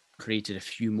probably created a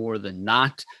few more than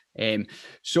that.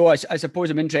 So I suppose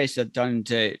I'm interested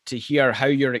to hear how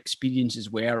your experiences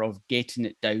were of getting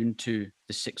it down to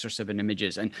the 6 or 7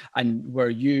 images, and were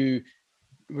you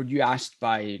asked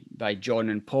by John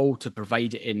and Paul to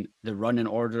provide it in the running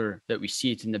order that we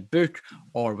see it in the book,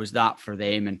 or was that for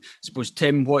them? And I suppose,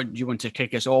 Tim, what do you want to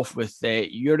kick us off with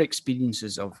your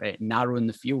experiences of narrowing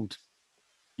the field?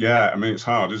 Yeah, I mean, it's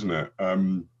hard, isn't it?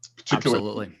 Particularly,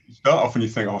 absolutely. You start off and you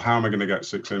think, oh, how am I going to get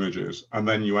 6 images? And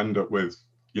then you end up with,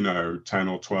 10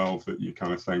 or 12 that you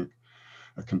kind of think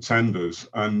are contenders.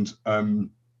 And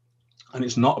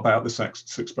it's not about the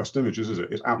 6 best images, is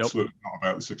it? It's absolutely not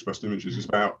about the 6 best images. It's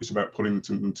about putting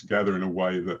them together in a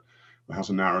way that has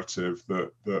a narrative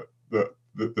that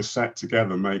the set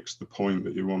together makes the point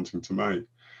that you're wanting to make.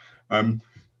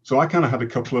 So I kind of had a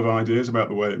couple of ideas about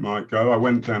the way it might go. I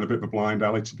went down a bit of a blind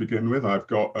alley to begin with. I've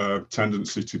got a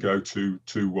tendency to go too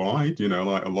wide,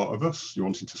 like a lot of us. You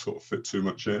wanted to sort of fit too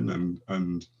much in,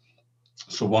 and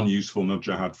so one useful nudge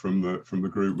I had from the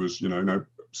group was,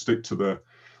 stick to the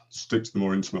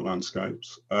more intimate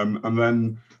landscapes. And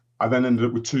then I ended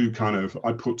up with 2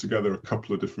 I'd put together a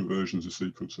couple of different versions of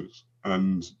sequences,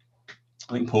 and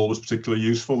I think Paul was particularly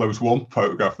useful. There was one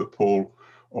photograph that Paul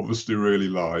obviously really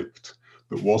liked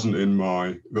that wasn't in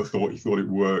he thought it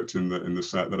worked in the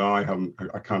set that I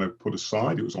kind of put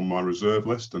aside. It was on my reserve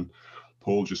list, and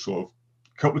Paul just sort of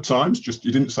a couple of times he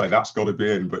didn't say that's got to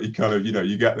be in, but he kind of,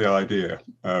 you get the idea.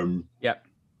 Yeah.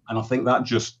 And I think that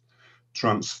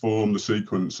transform the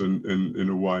sequence in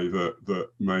a way that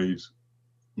made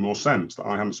more sense, that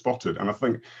I hadn't spotted. And I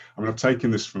think, I mean, I've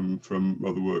taken this from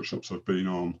other workshops I've been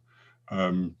on.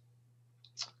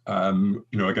 You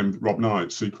know, again, Rob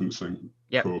Knight's sequencing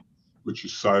course, which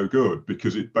is so good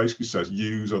because it basically says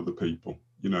use other people.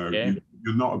 You know,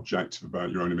 you're not objective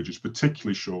about your own images,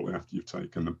 particularly shortly after you've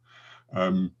taken them,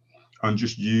 and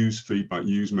just use feedback,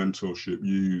 use mentorship,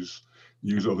 use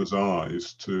others'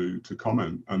 eyes to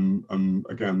comment. And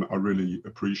again, I really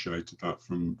appreciated that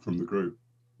from the group.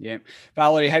 Yeah,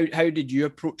 Valerie, how did you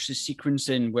approach the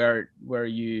sequencing? Where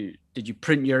did you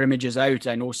print your images out?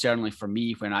 I know certainly for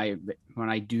me, when I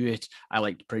do it, I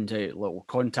like to print out little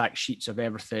contact sheets of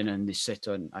everything, and they sit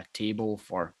on a table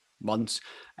for months,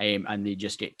 and they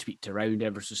just get tweaked around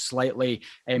ever so slightly.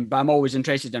 But I'm always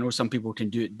interested. I know some people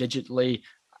can do it digitally.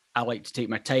 I like to take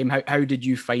my time. How did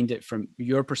you find it from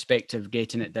your perspective,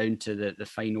 getting it down to the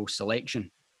final selection?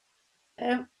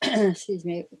 Excuse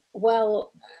me.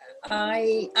 Well,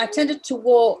 I tended to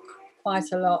walk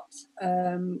quite a lot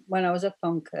when I was up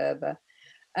on Kerber.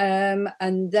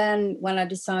 And then when I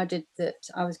decided that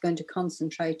I was going to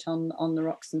concentrate on the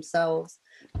rocks themselves,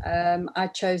 I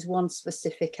chose one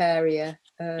specific area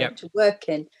to work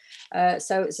in.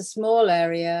 So it's a small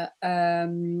area.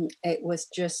 It was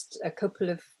just a couple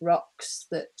of rocks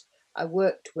that I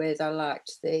worked with. I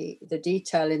liked the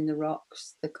detail in the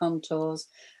rocks, the contours.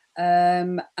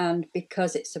 And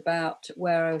because it's about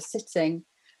where I was sitting,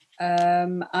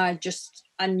 I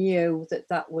knew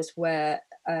that was where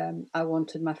I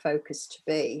wanted my focus to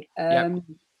be.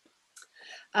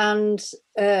 And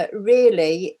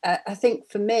really, I think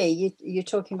for me, you're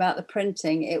talking about the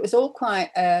printing. It was all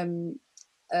quite a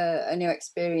new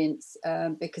experience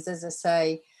because, as I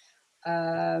say,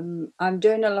 I'm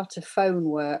doing a lot of phone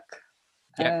work.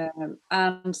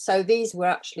 And so these were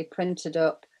actually printed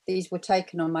up. These were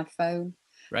taken on my phone,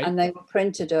 and they were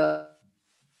printed up,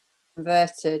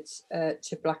 converted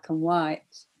to black and white,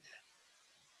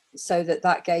 so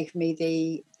that gave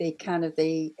me the kind of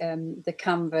the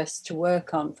canvas to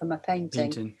work on for my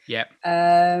painting.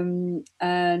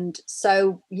 And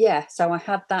so so I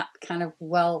had that kind of,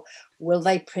 well, will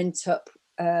they print up?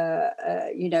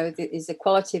 You know, is the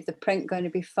quality of the print going to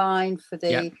be fine for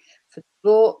the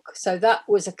book? So that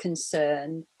was a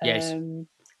concern.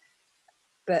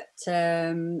 But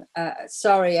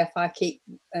sorry if I keep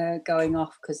going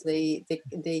off, because the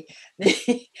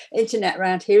internet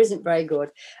around here isn't very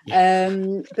good.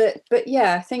 But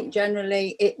yeah, I think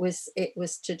generally it was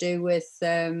to do with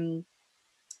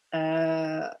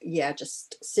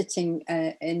just sitting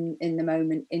in the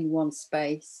moment in one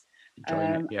space,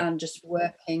 and just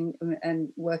working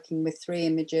with 3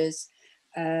 images,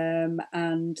 and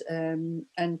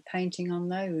painting on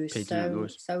those.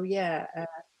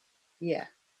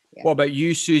 What about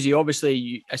you, Susie?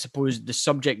 Obviously, I suppose the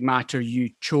subject matter you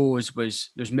chose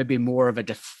there's maybe more of a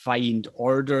defined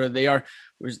order there.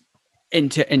 Was in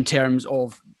terms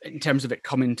of it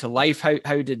coming to life.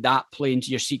 How did that play into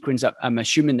your sequence? I'm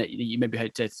assuming that you maybe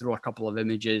had to throw a couple of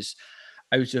images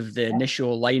out of the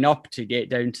initial lineup to get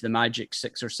down to the magic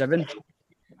 6 or 7.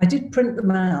 I did print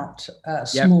them out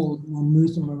small and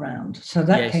move them around. So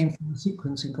that came from the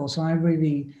sequencing course. I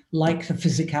really like the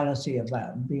physicality of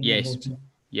that, being able to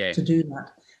do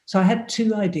that. So I had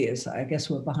 2 ideas that I guess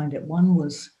were behind it. One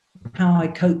was how I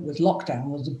cope with lockdown,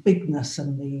 was the bigness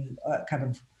and the kind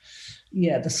of,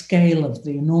 the scale of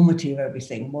the enormity of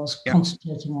everything was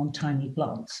concentrating on tiny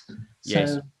plants.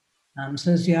 So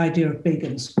there's the idea of big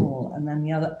and small, and then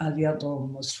the other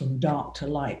one was from dark to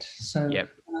light. So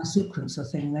when I sequenced the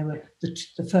thing, they were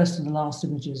the first and the last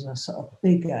images are sort of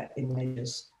bigger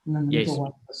images, and then the middle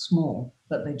one was small,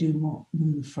 but they do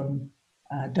move from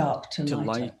dark to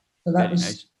lighter. So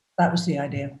that was the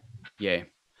idea. Yeah.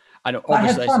 And I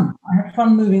had fun. I had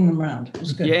fun moving them around. It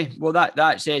was good. Yeah, well,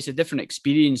 that's it's a different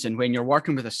experience, and when you're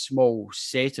working with a small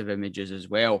set of images as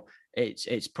well,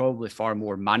 it's probably far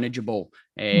more manageable.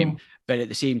 But at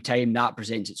the same time, that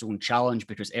presents its own challenge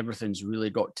because everything's really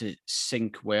got to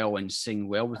sync well and sing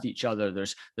well with each other.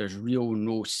 There's real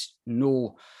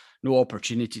no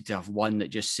opportunity to have one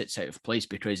that just sits out of place,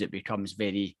 because it becomes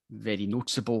very, very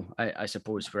noticeable. I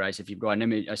suppose, whereas if you've got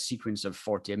a sequence of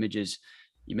 40 images,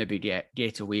 you maybe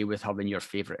get away with having your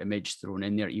favorite image thrown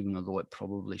in there, even though it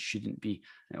probably shouldn't be.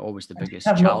 Always the biggest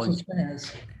challenge.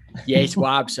 Yes,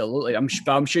 well, absolutely.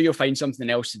 I'm sure you'll find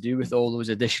something else to do with all those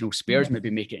additional spares.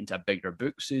 Maybe make it into a bigger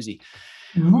book, Susie.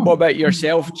 What about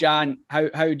yourself, Jan?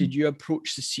 How did you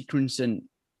approach the sequencing?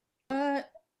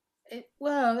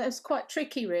 Well, it was quite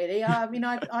tricky, really. I mean,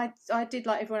 I did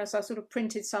like everyone else. I sort of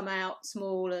printed some out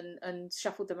small and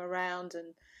shuffled them around,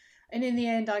 and in the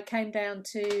end, I came down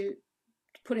to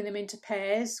putting them into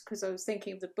pairs, because I was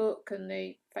thinking of the book and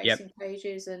the facing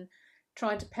pages and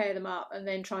trying to pair them up and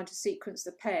then trying to sequence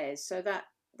the pairs. So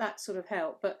that sort of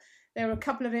helped. But there were a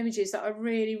couple of images that I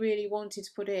really, really wanted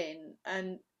to put in,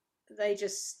 and they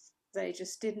just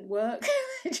didn't work.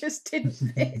 They just didn't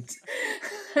fit.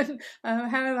 And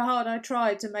however hard I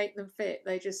tried to make them fit,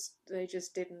 they just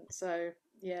didn't. So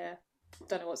yeah,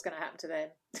 don't know what's going to happen to them.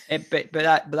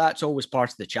 But that's always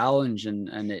part of the challenge,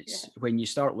 and it's when you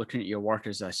start looking at your work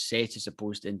as a set as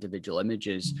opposed to individual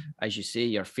images, as you say,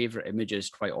 your favorite images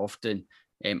quite often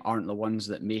aren't the ones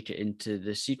that make it into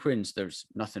the sequence. There's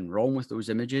nothing wrong with those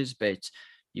images, but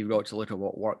you've got to look at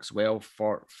what works well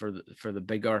for the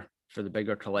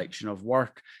bigger collection of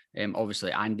work.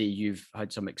 Obviously, Andy, you've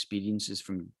had some experiences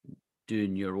from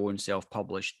doing your own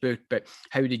self-published book, but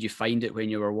how did you find it when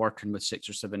you were working with 6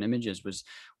 or 7 images?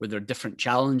 Were there different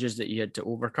challenges that you had to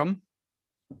overcome?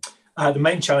 The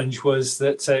main challenge was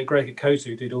that Greg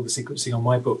Akoto did all the sequencing on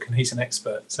my book, and he's an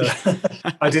expert, so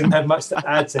I didn't have much to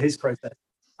add to his process.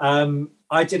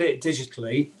 I did it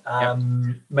digitally.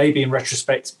 Maybe in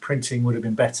retrospect, printing would have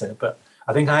been better, but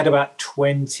I think I had about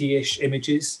 20-ish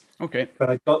images. Okay. But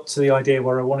I got to the idea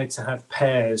where I wanted to have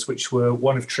pairs, which were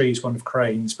one of trees, one of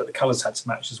cranes, but the colours had to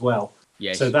match as well.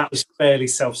 Yes. So that was fairly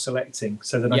self-selecting.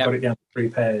 So then I got it down to 3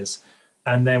 pairs.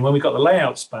 And then when we got the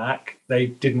layouts back, they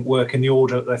didn't work in the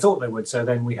order that I thought they would. So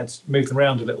then we had to move them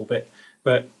around a little bit.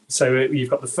 But so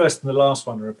you've got the first and the last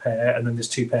one are a pair, and then there's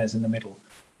 2 pairs in the middle.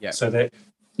 Yeah. So that,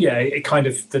 it kind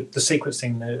of, the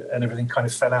sequencing and everything kind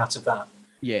of fell out of that.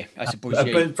 Yeah, I suppose.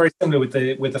 But very similar with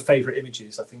the favourite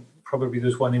images. I think probably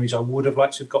there's one image I would have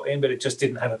liked to have got in, but it just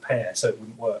didn't have a pair, so it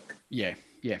wouldn't work. Yeah.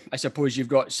 I suppose you've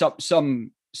got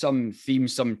some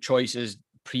themes, some choices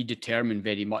predetermined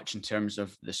very much in terms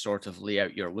of the sort of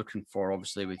layout you're looking for.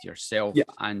 Obviously, with yourself,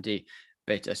 Andy.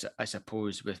 But I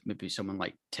suppose with maybe someone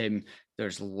like Tim,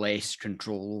 there's less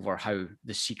control over how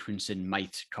the sequencing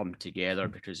might come together,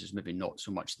 because there's maybe not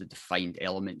so much the defined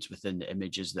elements within the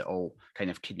images that all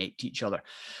kind of connect each other.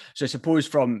 So I suppose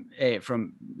from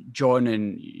John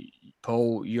and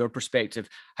Paul, your perspective,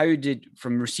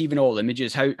 from receiving all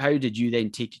images, how did you then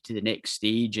take it to the next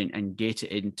stage and get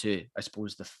it into, I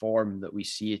suppose, the form that we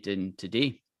see it in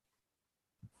today?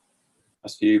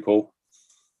 That's for you, Paul.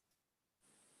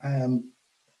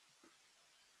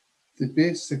 The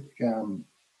basic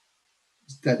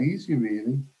is dead easy,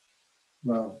 really.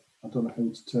 Well, I don't know how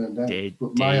it's turned out,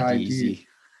 but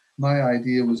my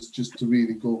idea was just to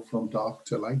really go from dark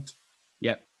to light.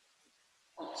 Yep.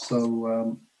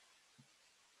 So,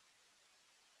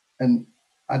 and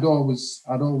I'd always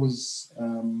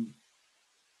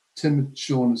Tim had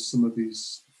shown us some of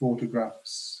these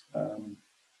photographs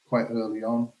quite early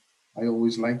on. I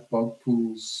always liked bog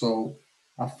pools, so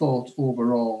I thought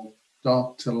overall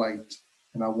dark to light,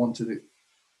 and I wanted it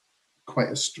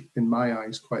in my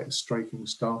eyes, quite a striking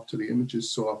start to the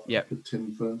images. So I put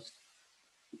Tim first,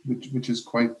 which is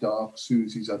quite dark.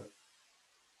 Susie's are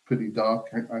pretty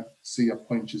dark. I see her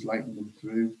pointers lighting them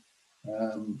through.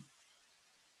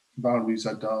 Valerie's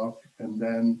are dark, and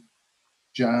then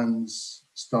Jan's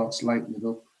starts lighting it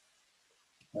up.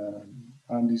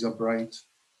 Andy's are bright,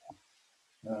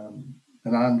 and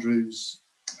Andrew's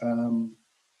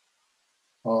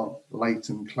are light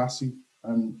and classy.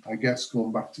 And I guess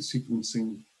going back to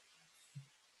sequencing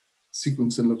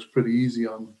looks pretty easy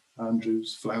on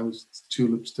Andrew's flowers,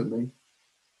 tulips to me.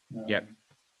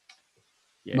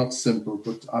 Not simple,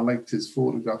 but I liked his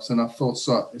photographs, and I thought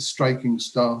a striking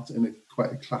start and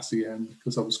quite a classy end,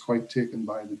 because I was quite taken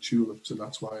by the tulips, and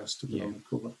that's why I stuck it on the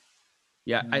cover.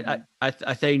 Yeah, I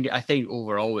think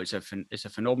overall it's a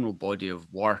phenomenal body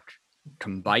of work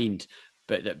combined,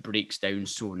 but that breaks down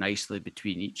so nicely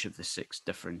between each of the 6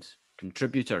 different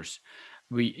contributors.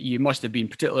 You must have been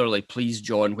particularly pleased,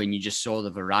 John, when you just saw the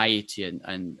variety and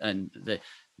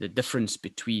the difference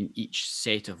between each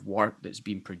set of work that's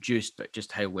been produced, but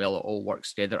just how well it all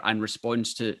works together and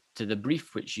responds to the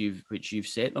brief which you've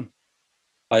set them.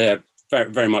 Oh yeah,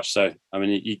 very, very much so. I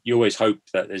mean, you always hope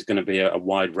that there's going to be a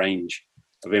wide range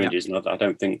of images, and I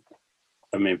don't think,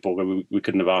 Paul, we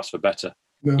couldn't have asked for better.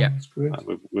 No, that's great.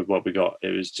 With what we got, it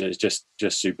was just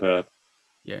superb.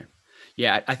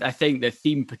 Yeah, I think the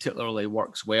theme particularly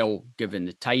works well given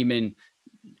the timing,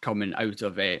 coming out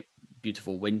of a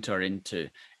beautiful winter into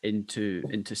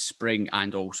spring,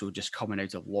 and also just coming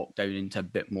out of lockdown into a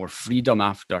bit more freedom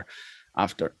after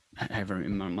however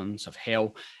many months of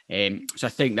hell. So I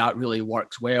think that really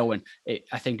works well, and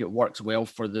I think it works well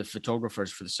for the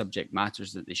photographers, for the subject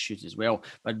matters that they shoot as well.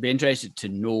 But I'd be interested to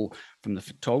know from the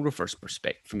photographer's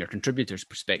perspective, from your contributor's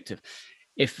perspective,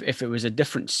 if it was a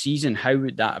different season, how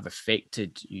would that have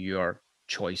affected your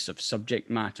choice of subject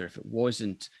matter.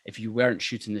 If you weren't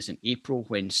shooting this in April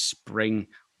when spring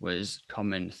was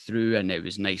coming through and it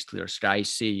was nice clear skies,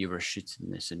 say you were shooting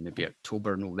this in maybe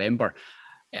October, November,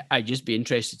 I'd just be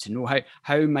interested to know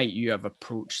how might you have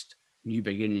approached New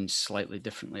Beginnings slightly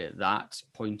differently at that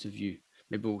point of view.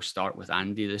 Maybe we'll start with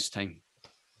Andy this time.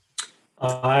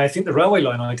 I think the railway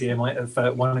line idea might have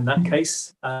won in that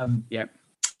case.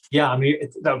 Yeah, I mean,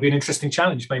 that would be an interesting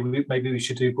challenge. Maybe we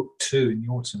should do book 2 in the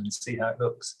autumn and see how it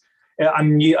looks.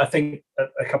 I think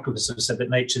a couple of us have said that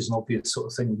nature's an obvious sort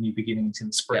of thing with New Beginnings in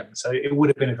the spring, so it would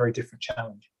have been a very different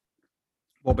challenge.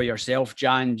 What about yourself,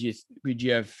 Jan? Would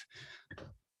you have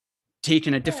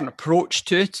taken a different approach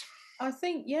to it? I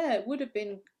think, it would have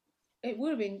been,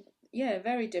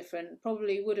 very different.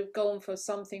 Probably would have gone for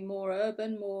something more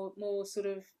urban, more sort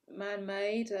of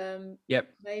man-made.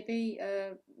 Maybe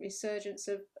resurgence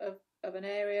of an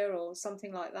area or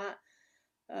something like that.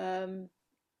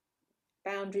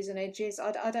 Boundaries and edges.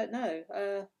 I don't know.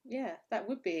 That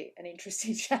would be an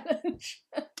interesting challenge.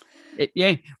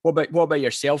 What about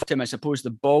yourself, Tim? I suppose the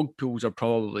bog pools are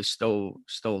probably still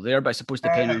there, but I suppose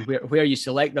depending on where you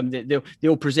select them,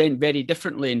 they'll present very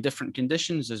differently in different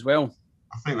conditions as well.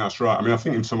 I think that's right. I mean, I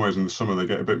think in some ways in the summer they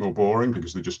get a bit more boring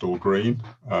because they're just all green.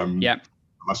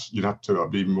 Unless you'd have to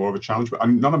be even more of a challenge. But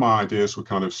none of my ideas were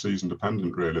kind of season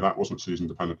dependent, really. That wasn't season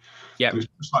dependent. And it's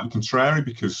slightly contrary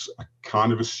because I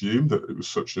kind of assumed that it was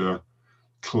such a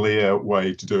clear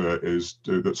way to do it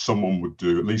that someone would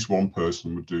do, at least one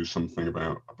person would do something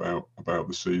about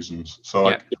the seasons. So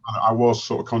I was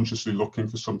sort of consciously looking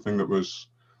for something that was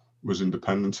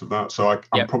independent of that. So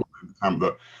I'm probably in the camp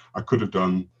that I could have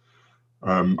done.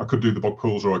 I could do the bog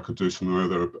pools, or I could do some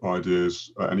other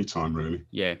ideas at any time, really.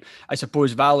 Yeah, I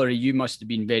suppose, Valerie, you must have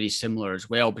been very similar as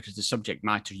well, because the subject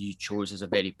matter you chose has a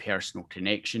very personal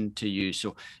connection to you.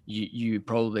 So you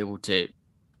probably able to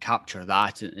capture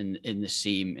that in the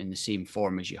same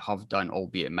form as you have done,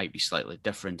 albeit it might be slightly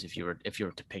different if you were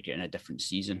to pick it in a different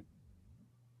season.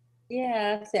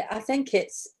 Yeah, I think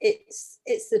it's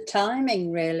the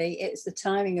timing, really. It's the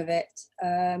timing of it.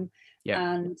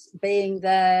 And being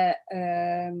there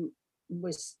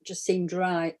just seemed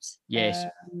right. Yes.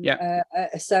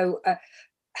 So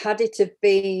had it have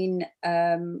been,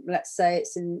 let's say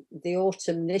it's in the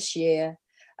autumn this year,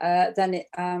 then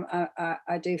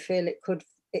I do feel it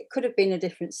could have been a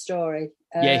different story.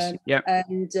 Yes.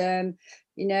 And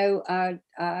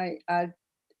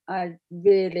I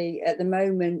really, at the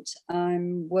moment,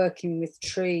 I'm working with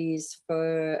trees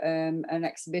for an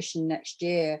exhibition next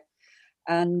year.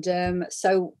 And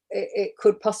so it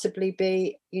could possibly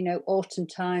be, autumn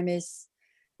time is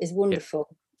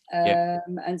wonderful.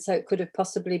 And so it could have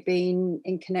possibly been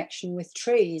in connection with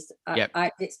trees.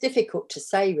 It's difficult to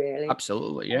say, really.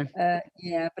 Absolutely,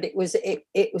 but it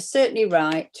was certainly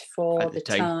right for the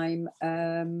time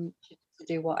to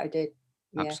do what I did.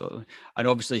 Absolutely. And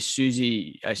obviously,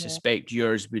 Susie, I suspect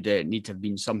yours would need to have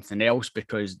been something else,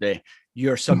 because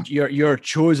your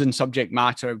chosen subject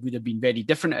matter would have been very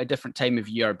different at a different time of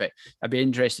year. But I'd be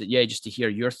interested, just to hear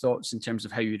your thoughts in terms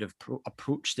of how you'd have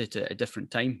approached it at a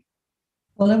different time.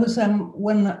 Well, it was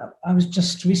when I was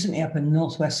just recently up in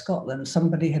northwest Scotland.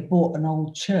 Somebody had bought an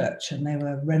old church and they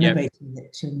were renovating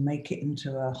it to make it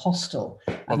into a hostel.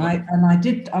 And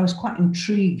I was quite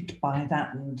intrigued by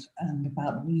that and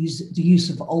about the use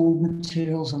of old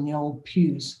materials and the old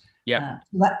pews.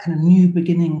 That kind of new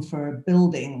beginning for a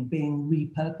building being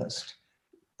repurposed.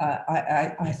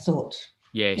 I thought.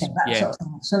 Yes. Sort of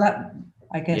thing. So that,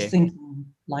 I guess, thinking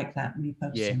like that,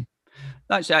 repurposing.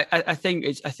 I think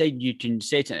you can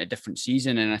set it in a different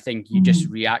season, and I think you just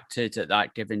reacted at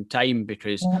that given time,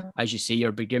 because as you say,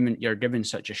 you're given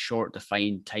such a short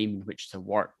defined time in which to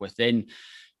work within.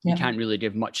 You can't really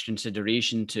give much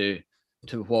consideration to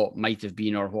what might have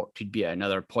been or what could be at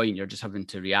another point. You're just having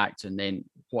to react, and then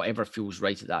whatever feels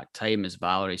right at that time, as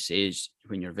Valerie says,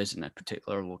 when you're visiting a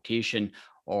particular location,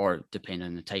 or depending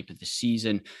on the type of the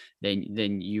season,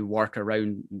 then you work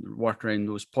around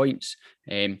those points.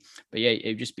 But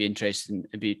it'd just be interesting.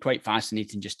 It'd be quite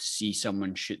fascinating just to see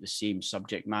someone shoot the same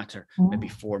subject matter maybe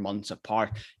 4 months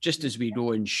apart, just as we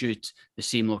go and shoot the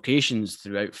same locations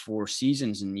throughout 4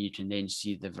 seasons, and you can then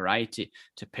see the variety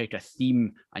to pick a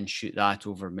theme and shoot that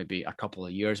over maybe a couple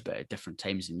of years, but at different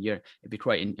times in the year.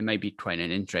 It might be quite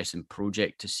an interesting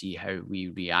project to see how we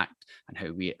react and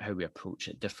how we approach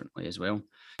it differently as well.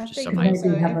 I think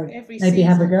maybe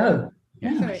have a go.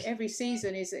 Every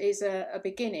season is a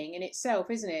beginning in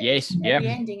itself, isn't it? Yes. Every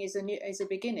ending is a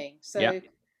beginning. So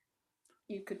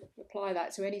you could apply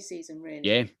that to any season, really.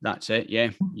 Yeah, that's it. Yeah,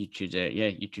 you could.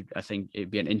 You could. I think it'd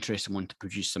be an interesting one to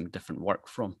produce some different work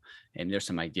from. And there's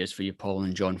some ideas for you, Paul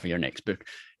and John, for your next book.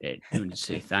 I want to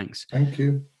say thanks. Thank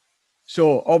you.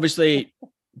 So obviously,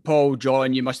 Paul,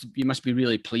 John, you must be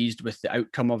really pleased with the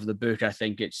outcome of the book. I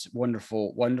think it's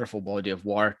wonderful body of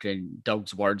work, and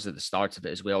Doug's words at the start of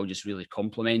it as well just really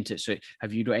complement it. So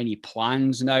have you got any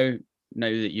plans now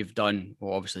that you've done,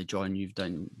 well, obviously, John,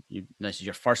 this is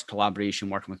your first collaboration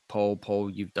working with Paul. Paul,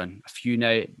 you've done a few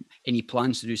now. Any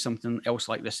plans to do something else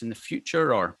like this in the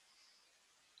future, or?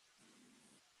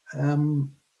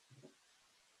 Can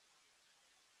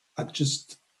I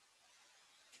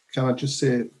just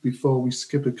say before we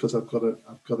skip it, because I've got a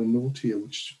note here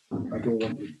which I don't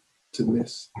want to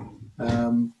miss.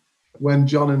 When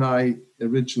John and I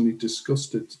originally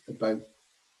discussed it about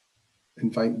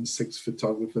inviting 6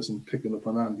 photographers and picking up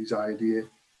on Andy's idea,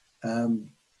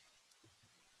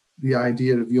 the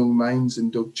idea of Young Minds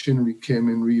and Doug Chinnery came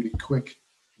in really quick.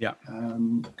 Yeah.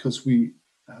 Because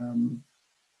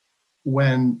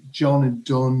when John had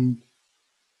done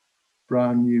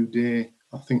Brand New Day,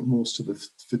 I think most of the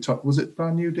was it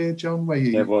Brand New Day, John? Where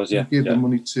you, it was, yeah. You gave the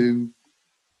money to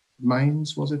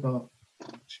Minds, was it? Or,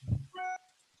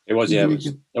 it was, yeah.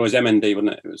 It was MND,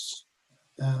 wasn't it? It was.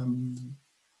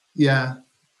 Yeah.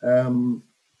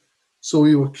 So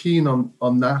we were keen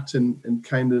on that and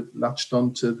kind of latched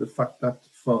onto the fact that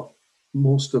for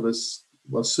most of us,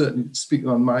 well, certainly speaking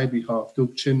on my behalf,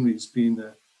 Doug Chinnery's been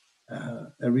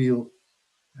a real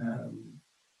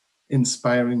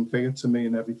inspiring figure to me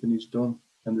in everything he's done,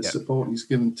 and the support he's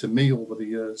given to me over the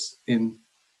years in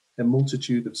a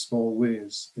multitude of small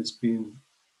ways has been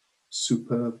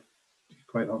superb,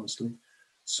 quite honestly.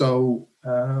 So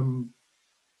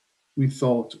we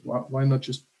thought, why not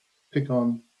just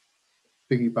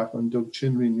piggyback on Doug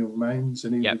Chinnery and Young Minds,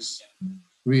 and he was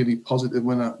really positive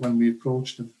when we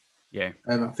approached him. Yeah,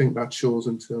 and I think that shows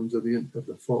in terms of the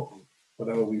photo,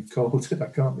 whatever we've called it. I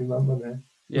can't remember now.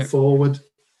 The forward.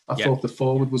 I thought the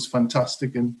forward was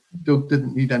fantastic, and Doug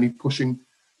didn't need any pushing.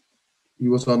 He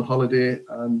was on holiday,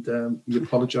 and he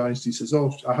apologised. He says,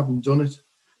 "Oh, I haven't done it."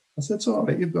 I said, "It's all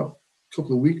right. You've got a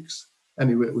couple of weeks."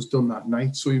 Anyway, it was done that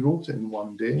night, so he wrote it in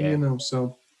one day. You know,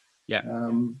 so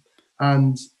and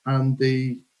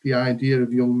the idea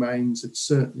of Young Minds, it's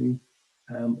certainly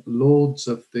loads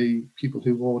of the people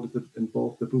who ordered it and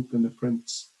bought the book and the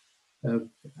prints have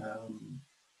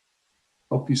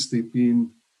obviously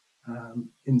been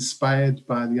inspired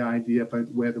by the idea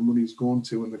about where the money's going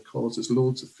to, and the cause. There's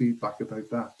loads of feedback about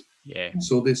that. Yeah.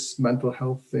 So this mental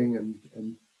health thing and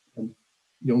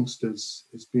youngsters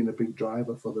has been a big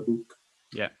driver for the book.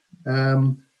 Yeah.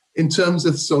 In terms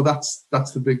of, so that's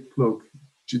the big plug.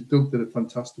 Doug did a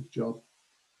fantastic job.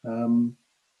 In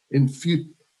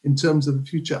terms of the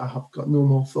future, I have got no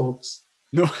more thoughts.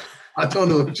 No, I don't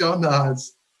know if John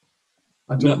has.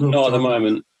 I don't know. Not at the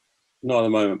moment. Not at the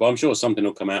moment, but I'm sure something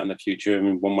will come out in the future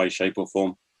in one way, shape, or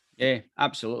form. Yeah,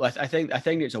 absolutely. I think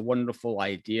it's a wonderful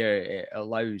idea.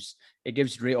 It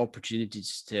gives great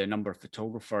opportunities to a number of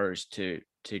photographers to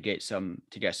get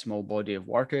a small body of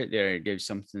work out there. It gives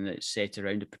something that's set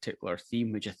around a particular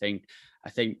theme, which I think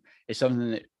is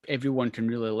something that everyone can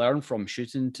really learn from,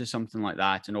 shooting to something like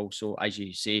that. And also, as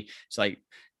you say, it's like,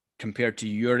 compared to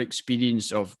your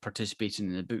experience of participating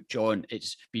in the book, John,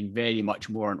 it's been very much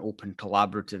more an open,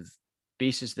 collaborative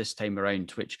basis this time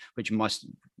around, which must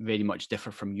very much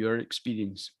differ from your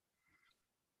experience.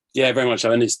 Yeah, very much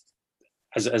so. And it's,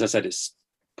 as I said, it's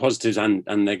positives and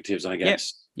negatives, I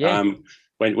guess. Yeah.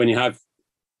 When you have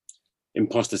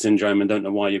imposter syndrome and don't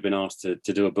know why you've been asked to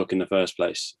do a book in the first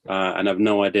place, and have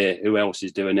no idea who else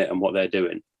is doing it and what they're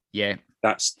doing. Yeah,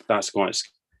 that's quite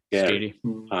scary.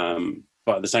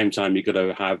 But at the same time, you've got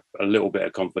to have a little bit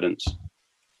of confidence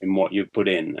in what you've put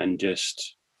in, and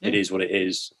just it is what it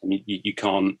is. I mean, you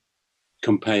can't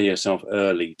compare yourself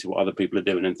early to what other people are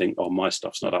doing and think, "Oh, my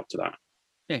stuff's not up to that."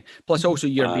 Yeah. Plus, also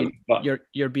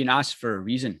you're being asked for a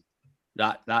reason.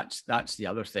 That's the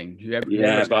other thing.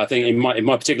 But I think in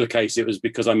my particular case, it was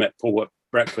because I met Paul at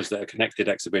breakfast at a Connected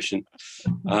exhibition,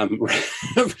 right?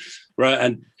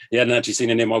 And he hadn't actually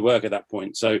seen any of my work at that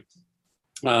point. So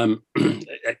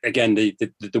again,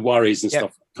 the worries and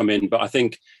stuff come in, but I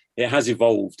think it has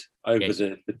evolved over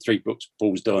the 3 books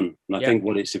Paul's done, and I think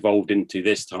what it's evolved into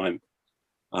this time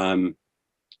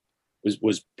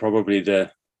was probably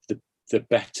the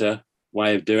better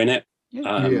way of doing it.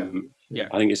 I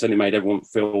think it certainly made everyone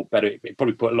feel better. It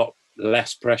probably put a lot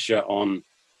less pressure on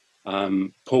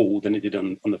Paul than it did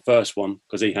on the first one,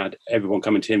 because he had everyone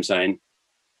coming to him saying,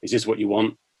 "Is this what you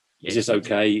want? Is this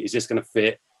okay? Is this going to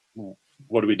fit?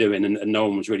 What are we doing?" And no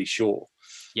one was really sure.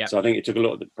 Yeah. So I think it took a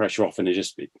lot of the pressure off, and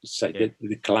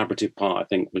the collaborative part, I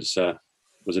think, was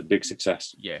a big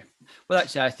success. Yeah. Well,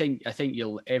 that's, I think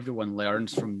everyone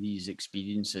learns from these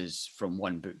experiences from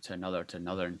one book to another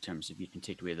in terms of you can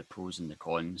take away the pros and the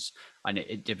cons, and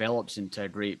it develops into a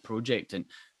great project. And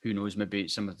who knows, maybe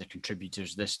some of the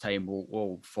contributors this time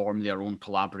will form their own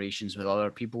collaborations with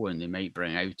other people, and they might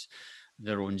bring out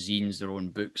their own zines, their own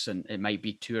books, and it might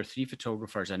be 2 or 3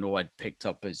 photographers. I know I'd picked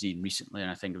up a zine recently,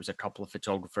 and I think it was a couple of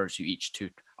photographers who each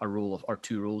took a role of, or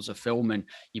 2 rolls of film, and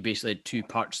you basically had 2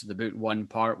 parts of the book. One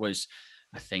part was,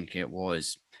 I think it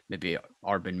was maybe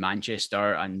urban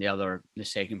Manchester, and the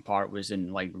second part was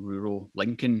in like rural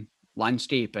Lincoln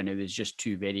landscape, and it was just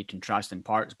 2 very contrasting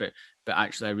parts, but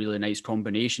actually a really nice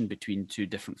combination between 2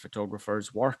 different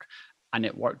photographers' work, and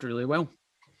it worked really well.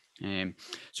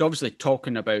 So obviously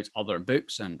talking about other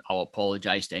books, and I'll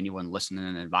apologize to anyone listening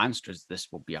in advance because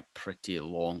this will be a pretty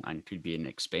long and could be an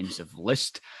expensive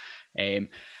list. I'm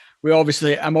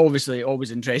obviously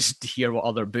always interested to hear what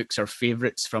other books are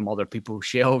favorites from other people's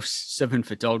shelves. 7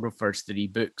 photographers, 3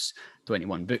 books,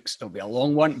 21 books. It'll be a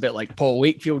long one, a bit like Paul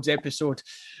Wakefield's episode,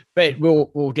 but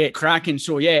we'll get cracking.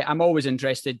 So yeah, I'm always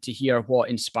interested to hear what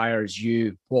inspires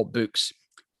you, what books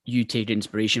you take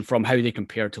inspiration from, how they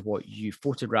compare to what you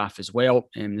photograph as well.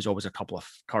 And there's always a couple of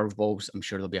curveballs. I'm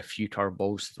sure there'll be a few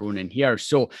curveballs thrown in here.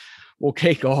 So we'll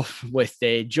kick off with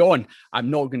John.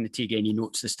 I'm not going to take any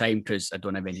notes this time because I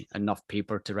don't have enough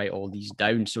paper to write all these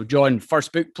down. So John,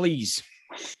 first book, please.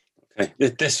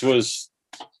 Okay, this was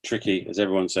tricky, as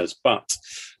everyone says, but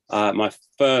my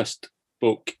first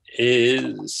book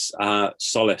is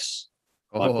Solace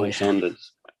by Paul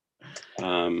Sanders.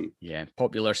 Yeah,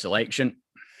 popular selection.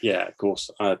 Yeah, of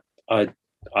course. I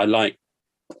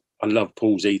love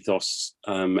Paul's ethos,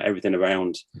 everything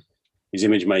around his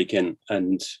image making,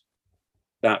 and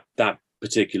that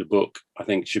particular book I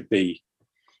think should be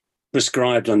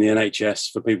prescribed on the NHS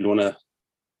for people who want to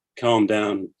calm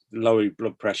down, lower your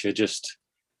blood pressure, just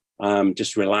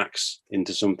relax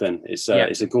into something. It's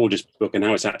a gorgeous book, and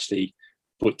how it's actually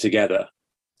put together,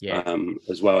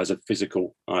 as well as a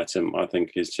physical item, I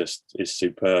think is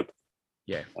superb.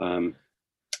 Yeah.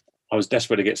 I was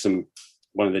desperate to get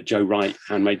one of the Joe Wright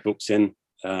handmade books in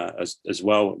as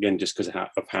well, again, just because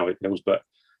of how it goes, but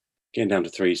getting down to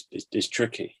 3 is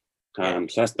tricky. So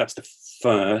that's the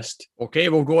first. Okay,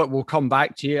 we'll come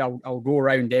back to you. I'll go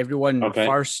around everyone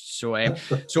first. So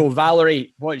so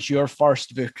Valerie, what's your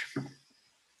first book?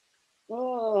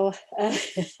 Oh,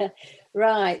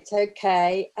 right,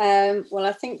 okay. Well,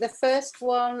 I think the first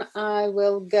one I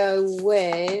will go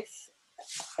with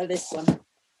this one.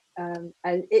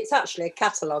 And it's actually a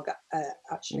catalogue,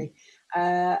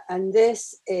 and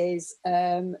this is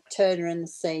Turner and the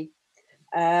Sea.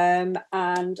 And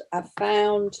I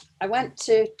went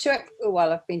to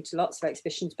I've been to lots of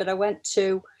exhibitions, but I went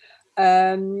to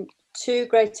 2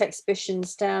 great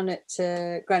exhibitions down at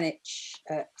Greenwich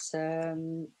at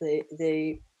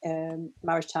the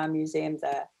Maritime Museum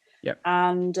there. Yep.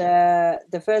 And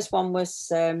the first one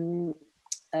was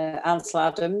Ansel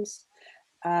Adams,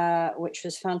 which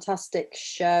was a fantastic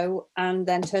show, and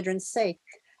then Turner and Sea.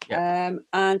 Yeah.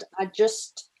 And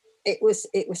it was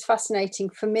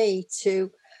fascinating for me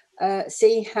to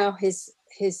see how his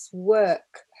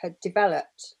work had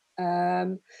developed,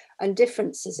 and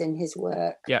differences in his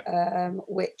work,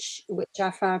 which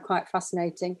I found quite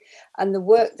fascinating. And the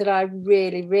work that I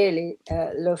really, really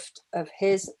loved of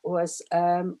his was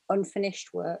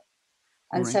unfinished work,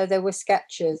 and so there were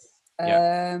sketches.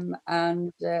 And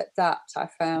that I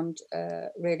found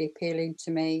really appealing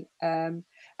to me.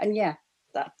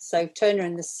 So Turner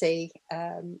and the Sea,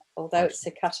 although it's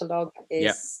a catalogue,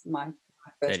 is my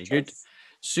first choice. Good.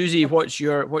 Susie, what's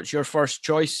your first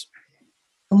choice?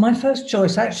 Well, my first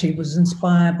choice actually was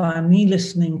inspired by me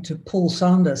listening to Paul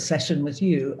Sanders' session with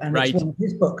you, and it's one of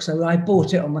his books, so I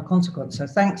bought it on the consequence. So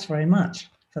thanks very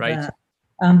much for that.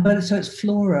 But so it's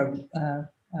Flora,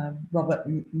 Robert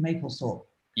Mapplethorpe.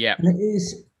 Yeah, and it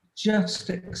is just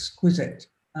exquisite.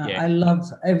 I love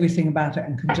everything about it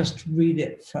and can just read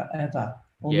it forever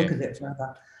or look at it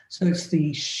forever. So it's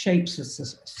the shapes, it's the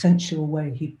sensual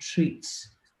way he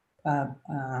treats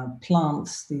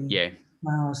plants, the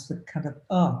flowers, the kind of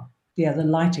the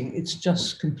lighting. It's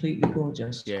just completely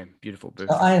gorgeous. Yeah, beautiful book.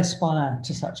 So I aspire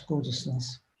to such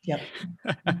gorgeousness. Yep.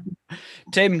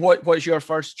 Tim, what's your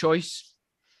first choice?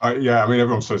 I mean,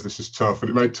 everyone says this is tough, and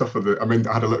it made tougher. I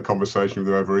had a little conversation with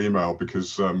them over email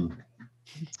because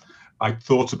I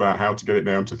thought about how to get it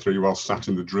down to 3 while sat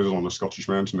in the drizzle on a Scottish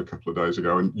mountain a couple of days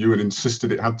ago, and Ewan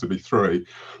insisted it had to be 3.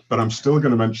 But I'm still going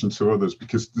to mention 2 others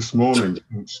because this morning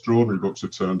extraordinary books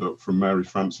have turned up from Mary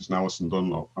Frances and Alison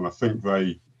Dunlop, and I think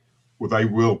they well, they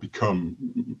will become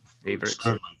Favourites.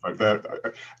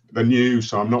 They're new,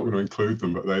 so I'm not going to include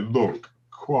them, but they look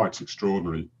quite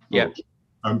extraordinary. Yeah.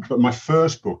 But my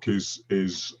first book is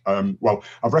well,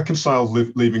 I've reconciled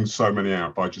leaving so many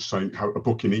out by just saying how a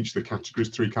book in each of the categories,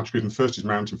 3 categories. And the first is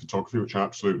mountain photography, which I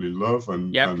absolutely love,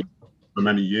 and for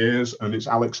many years, and it's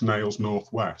Alex Nail's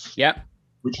Northwest. Yep.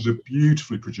 Which is a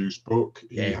beautifully produced book.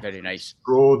 Yeah, very nice.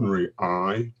 Extraordinary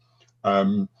eye.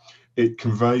 It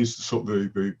conveys sort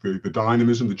of the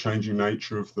dynamism, the changing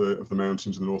nature of the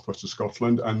mountains in the northwest of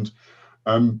Scotland, and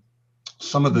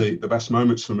some of the best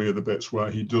moments for me are the bits where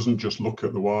he doesn't just look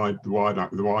at the wide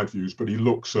views, but he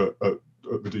looks at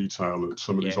the detail at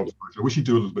some of these observations. I wish he'd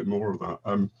do a little bit more of that.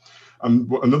 And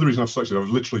another reason I've selected, I've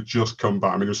literally just come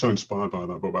back. I mean, I was so inspired by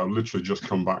that book, but I've literally just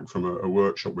come back from a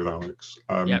workshop with Alex.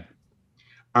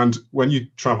 And when you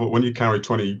carry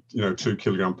 2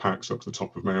 kilogram packs up to the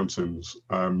top of mountains,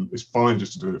 it's fine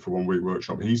just to do it for 1 week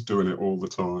workshop. He's doing it all the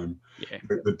time. Yeah.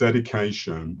 The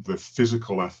dedication, the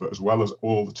physical effort, as well as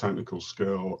all the technical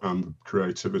skill and the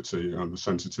creativity and the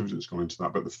sensitivity that's gone into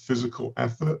that, but the physical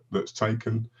effort that's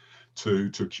taken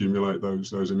to accumulate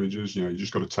those images, you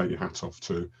just got to take your hat off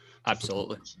to.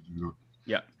 Absolutely.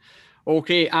 Yeah.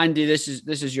 Okay, Andy, this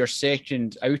is your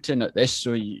second outing at this,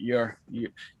 so you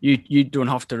don't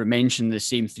have to mention the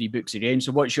same 3 books again.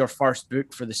 So what's your first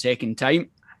book for the second time?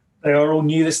 They are all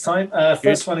new this time.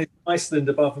 First one is Iceland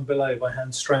Above and Below by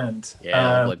Hans Strand.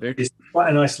 Yeah, lovely book. It's quite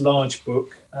a nice large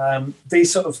book.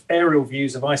 These sort of aerial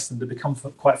views of Iceland have become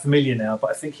quite familiar now,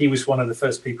 but I think he was one of the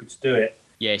first people to do it.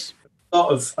 Yes.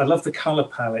 I love the colour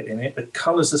palette in it. The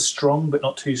colours are strong, but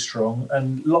not too strong,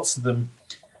 and lots of them,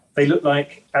 they look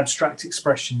like abstract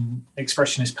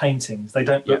expressionist paintings. They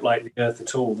don't look like the earth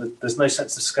at all. There's no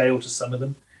sense of scale to some of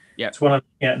them. Yeah. It's what I'm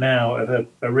looking at now of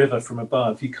a river from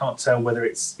above. You can't tell whether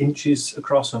it's inches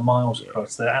across or miles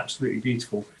across. They're absolutely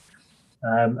beautiful.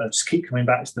 I just keep coming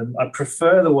back to them. I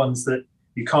prefer the ones that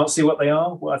you can't see what they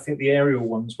are. Well, I think the aerial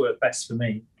ones work best for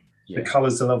me. Yeah. The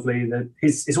colours are lovely.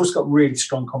 He's also got really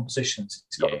strong compositions.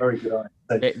 He's got a very good eye.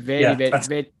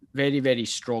 So, very, very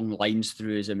strong lines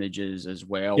through his images as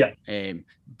well. Yeah.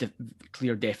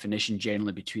 Clear definition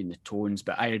generally between the tones.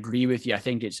 But I agree with you. I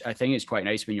think it's quite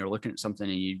nice when you're looking at something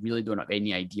and you really don't have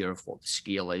any idea of what the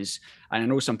scale is. And I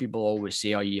know some people always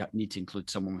say, oh, you need to include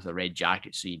someone with a red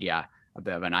jacket so you get a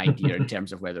bit of an idea in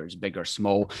terms of whether it's big or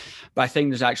small. But I think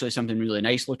there's actually something really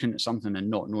nice looking at something and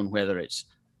not knowing whether it's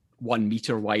 1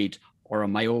 meter wide or a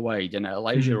mile wide, and it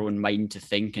allows your own mind to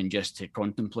think and just to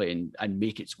contemplate and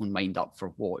make its own mind up for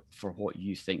what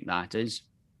you think that is.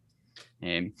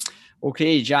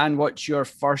 Okay, Jan, what's your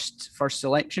first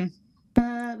selection?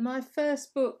 My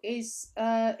first book is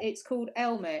it's called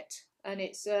Elmet, and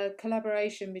it's a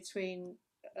collaboration between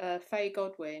Faye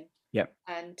Godwin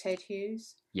and Ted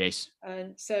Hughes. Yes.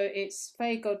 And so it's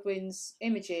Faye Godwin's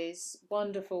images,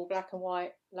 wonderful black and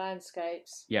white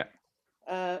landscapes. Yeah.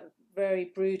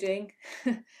 Very brooding,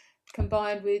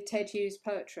 combined with Ted Hughes'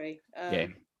 poetry.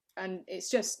 And it's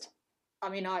just,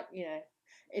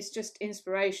 it's just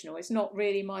inspirational. It's not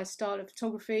really my style of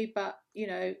photography, but,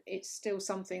 it's still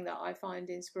something that I find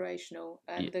inspirational.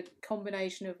 And the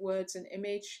combination of words and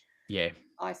image,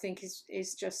 I think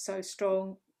is just so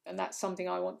strong. And that's something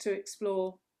I want to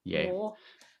explore more.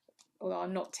 Although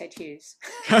I'm not Ted Hughes.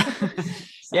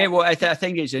 Yeah, well, I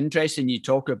think it's interesting you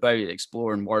talk about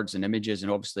exploring words and images, and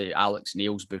obviously Alex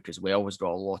Nail's book as well has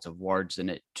got a lot of words in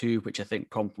it too, which I think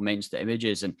complements the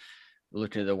images. And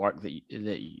look at the work that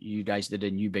you guys did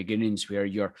in New Beginnings, where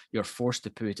you're forced to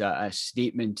put a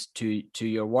statement to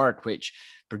your work, which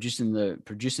producing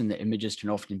the images can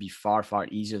often be far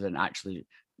easier than actually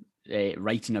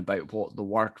writing about what the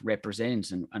work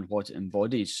represents and what it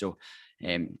embodies. So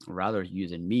rather you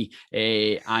than me.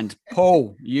 And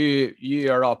Paul, you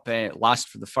are up last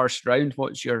for the first round.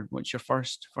 What's your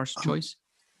first choice?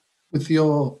 With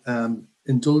your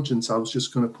indulgence, I was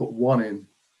just going to put one in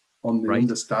on the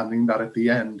understanding that at the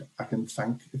end I can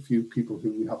thank a few people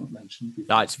who we haven't mentioned before.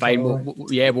 That's fine.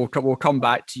 We'll come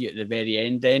back to you at the very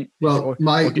end then. Well,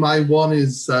 my one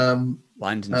is Land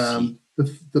and Sea.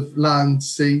 The Land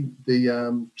Sea,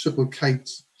 the Triple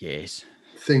Kate. Yes.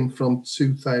 Thing from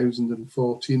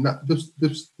 2014. That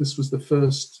this was the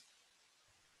first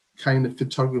kind of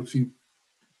photography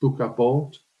book I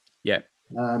bought. Yeah.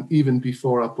 Even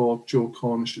before I bought Joe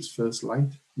Cornish's First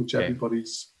Light, which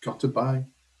everybody's got to buy.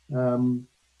 And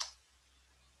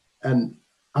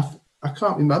I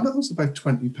can't remember. It was about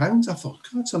 £20. I thought,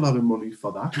 God, that's a lot of money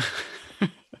for that.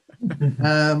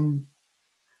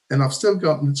 And I've still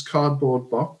got its cardboard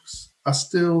box. I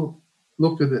still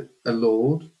look at it a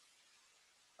load.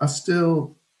 I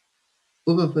still,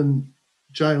 other than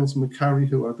Giles McCarry,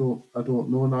 who I don't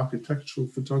know, an architectural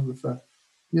photographer.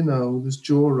 You know, there's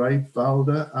Joe Wright,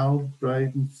 Valda, Al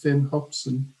Bride, and Finn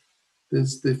Hobson.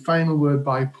 There's The Final Word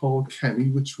by Paul Kenny,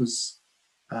 which was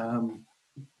in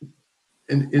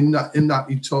that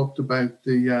he talked about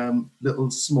the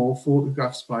little small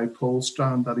photographs by Paul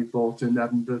Strand that he bought in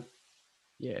Edinburgh.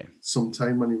 Yeah.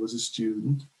 Sometime when he was a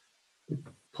student.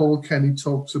 Paul Kenny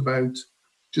talks about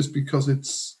just because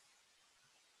it's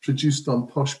produced on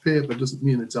posh paper doesn't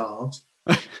mean it's art.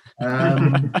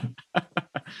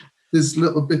 There's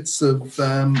little bits of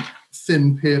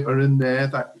thin paper in there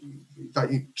that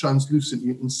you translucent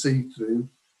you can see through.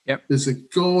 Yep. There's a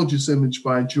gorgeous image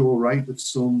by Joe Wright of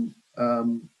some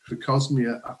the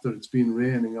Cosmere after it's been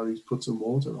raining or he's put some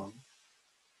water on.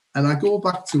 And I go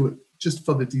back to it just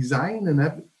for the design and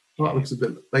everything. That looks a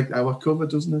bit like our cover,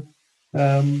 doesn't it?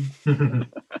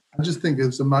 I just think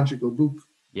it's a magical book.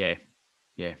 Yeah,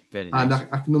 very nice. And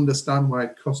I can understand why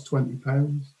it cost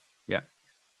 £20. Yeah.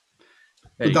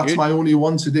 But that's my only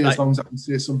one today, as long as I can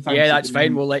say something. Yeah, that's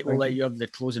fine. We'll let you have the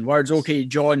closing words. Okay,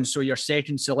 John, so your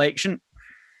second selection.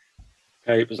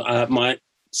 Okay, my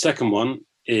second one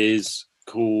is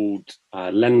called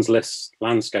Lensless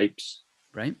Landscapes,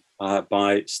 right?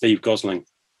 By Steve Gosling.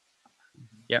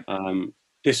 Yeah.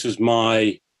 This was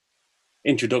my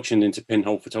introduction into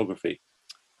pinhole photography.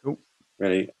 Cool.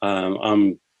 Really,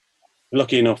 I'm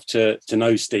lucky enough to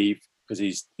know Steve because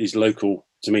he's local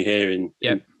to me here in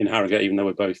Harrogate, even though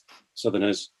we're both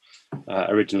Southerners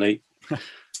originally.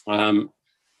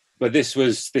 But this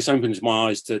opens my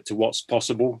eyes to what's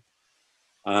possible.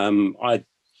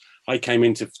 I came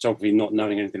into photography not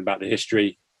knowing anything about the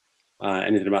history,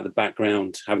 anything about the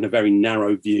background, having a very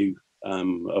narrow view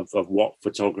of what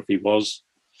photography was.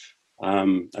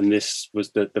 And this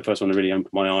was the first one that really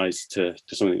opened my eyes to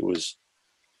something that was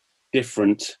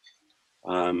different,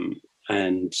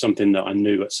 and something that I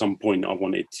knew at some point I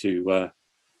wanted to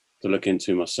look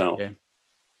into myself. Yeah.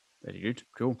 Very good.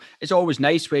 Cool. It's always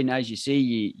nice when, as you say,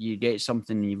 you get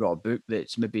something, you've got a book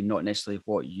that's maybe not necessarily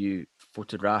what you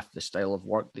photograph, the style of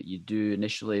work that you do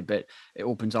initially, but it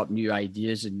opens up new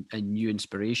ideas and new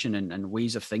inspiration and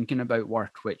ways of thinking about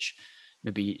work, which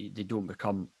maybe they don't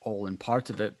become all in part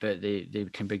of it, but they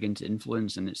can begin to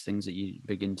influence, and it's things that you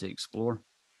begin to explore.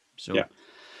 So, yeah.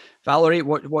 Valerie,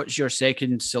 what's your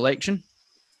second selection?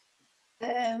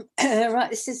 Right,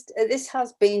 this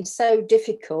has been so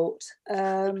difficult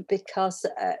because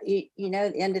you know,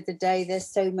 at the end of the day,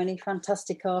 there's so many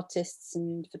fantastic artists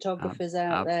and photographers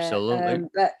out there.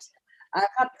 But I've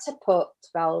had to put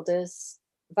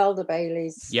Valda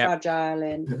Bailey's Fragile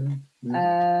in.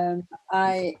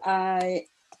 I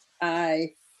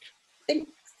think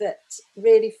that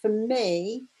really for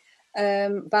me,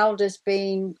 Valda's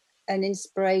been an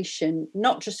inspiration,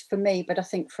 not just for me, but I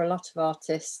think for a lot of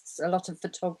artists, a lot of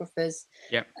photographers.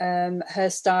 Her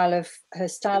style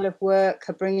of work,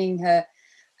 her bringing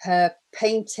her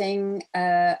painting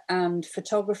and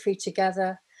photography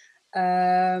together,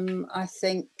 I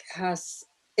think has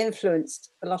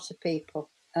influenced a lot of people,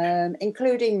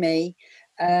 including me.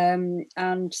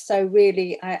 And so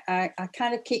really, I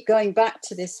kind of keep going back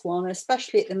to this one,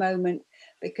 especially at the moment,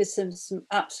 because there's some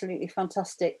absolutely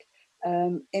fantastic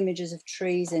images of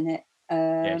trees in it,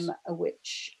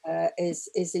 which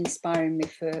is inspiring me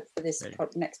for this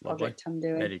next project I'm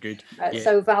doing. Very good.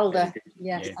 So Valda,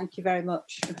 thank you very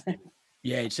much.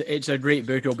 It's a great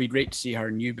book. It'll be great to see her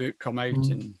new book come out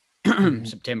in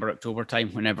September, October time,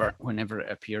 whenever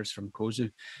it appears from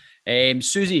Kozu.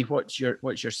 Susie, what's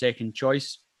your second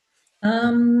choice?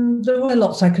 There were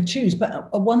lots I could choose,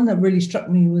 but one that really struck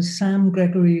me was Sam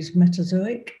Gregory's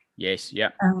Metazoic. Yes,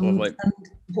 lovely. And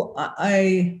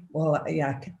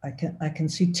I can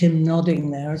see Tim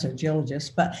nodding there as a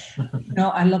geologist, but you know,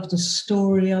 I love the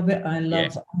story of it. I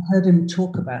heard him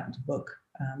talk about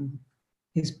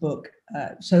his book.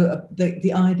 So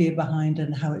the idea behind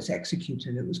and how it's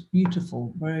executed, it was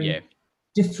beautiful. Very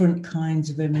different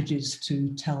kinds of images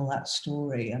to tell that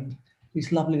story, and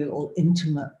these lovely little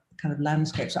intimate kind of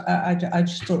landscapes. I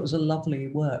just thought it was a lovely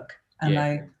work, and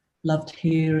I loved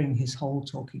hearing his whole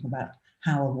talking about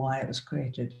how and why it was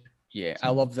created. Yeah, I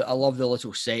love the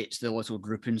little sets, the little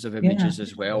groupings of images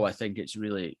as well. I think it's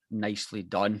really nicely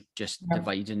done, just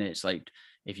dividing it. It's like,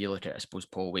 if you look at, I suppose,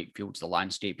 Paul Wakefield's The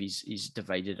Landscape, he's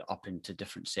divided up into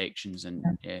different sections, and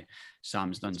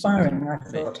Sam's done inspiring, I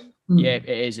thought. Yeah, it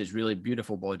is. It's really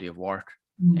beautiful body of work.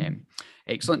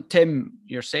 Excellent. Tim,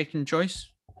 your second choice?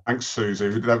 Thanks,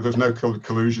 Susie. There's no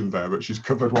collusion there, but she's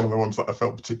covered one of the ones that I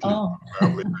felt particularly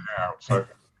well leaving out. So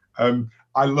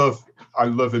I love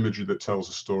imagery that tells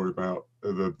a story about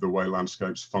the way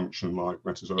landscapes function, like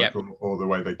Metazoic, or the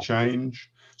way they change.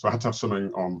 So I had to have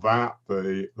something on that.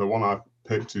 The one I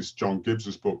picked is John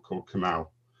Gibbs's book called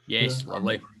Canal. Yes,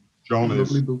 lovely. John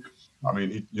is, Lovely book. I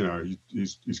mean,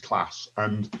 he's class.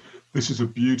 And this is a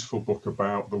beautiful book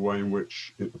about the way in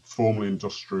which formerly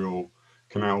industrial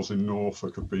canals in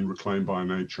Norfolk have been reclaimed by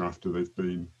nature after they've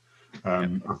been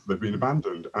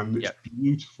abandoned. And it's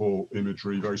beautiful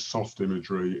imagery, very soft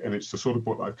imagery. And it's the sort of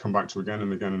book that I've come back to again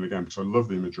and again and again, because I love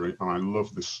the imagery and I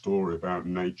love this story about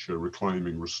nature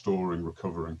reclaiming, restoring,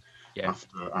 recovering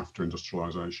after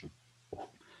industrialization.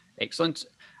 Excellent.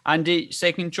 Andy,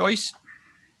 second choice?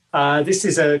 This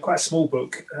is quite a small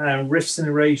book, Rifts and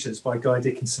Erasures by Guy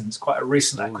Dickinson. It's quite a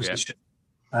recent acquisition.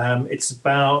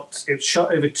 It's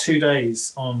shot over 2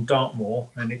 days on Dartmoor,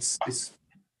 and it's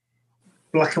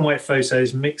black and white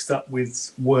photos mixed up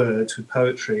with words, with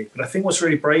poetry. But I think what's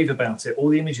really brave about it, all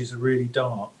the images are really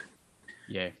dark.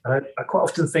 Yeah. I quite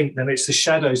often think that it's the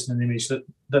shadows in an image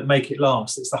that make it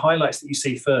last. It's the highlights that you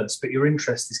see first, but your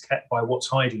interest is kept by what's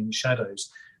hiding in the shadows.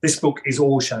 This book is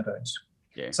all shadows.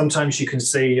 Yeah. Sometimes you can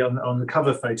see on the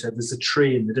cover photo, there's a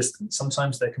tree in the distance.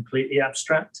 Sometimes they're completely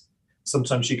abstract.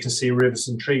 Sometimes you can see rivers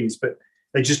and trees, but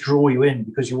they just draw you in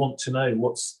because you want to know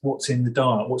what's in the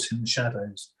dark, what's in the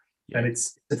shadows. Yeah. And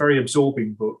it's a very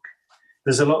absorbing book.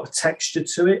 There's a lot of texture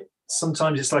to it.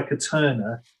 Sometimes it's like a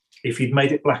Turner if you'd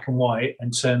made it black and white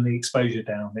and turned the exposure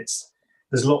down.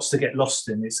 There's lots to get lost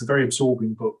in. It's a very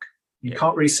absorbing book. You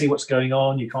can't really see what's going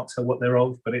on. You can't tell what they're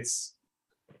of, but it's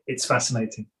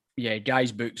fascinating. Yeah,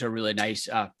 Guy's books are really nice.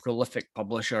 A prolific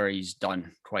publisher. He's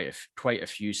done quite a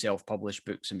few self-published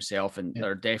books himself, and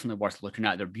they're definitely worth looking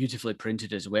at. They're beautifully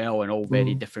printed as well, and all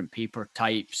very different paper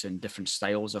types and different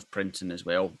styles of printing as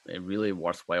well. It's really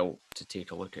worthwhile to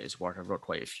take a look at his work. I've got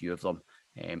quite a few of them,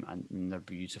 and they're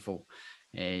beautiful.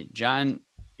 Jan,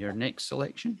 your next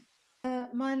selection?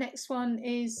 My next one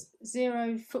is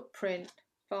Zero Footprint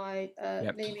by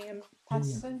Leeming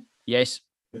Patterson. Yes.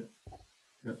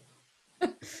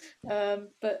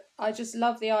 But I just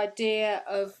love the idea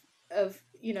of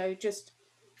just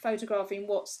photographing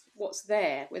what's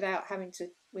there without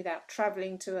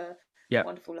traveling to a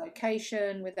wonderful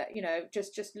location, without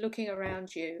just looking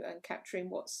around you and capturing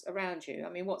what's around you. I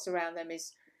mean, what's around them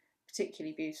is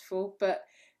particularly beautiful, but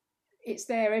it's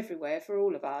there everywhere for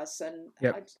all of us, and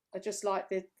I just like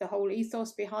the whole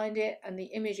ethos behind it, and the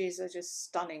images are just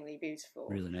stunningly beautiful.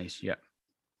 Really nice.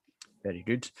 Very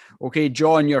good. Okay,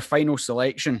 John, your final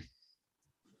selection.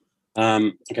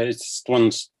 Okay, this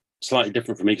one's slightly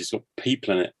different for me because it's got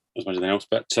people in it as much as anything else,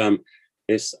 but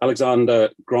it's Alexander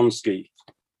Gronsky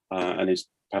and his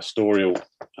pastoral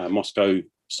Moscow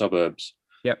suburbs.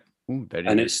 Yep. Ooh, very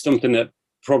and good. It's something that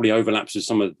probably overlaps with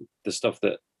some of the stuff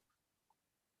that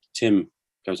Tim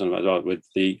goes on about as well. With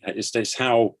it's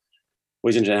how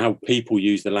people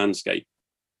use the landscape.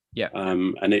 Yeah.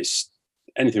 And it's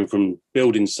anything from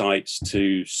building sites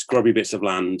to scrubby bits of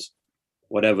land,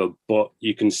 whatever, but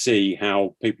you can see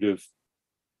how people have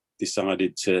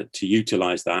decided to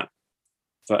utilize that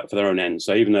for their own ends.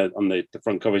 So even on the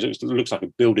front cover, it looks like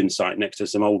a building site next to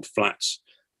some old flats,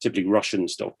 typically Russian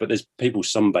stuff, but there's people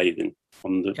sunbathing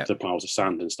on the piles of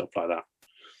sand and stuff like that.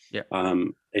 Yeah.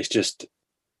 It's just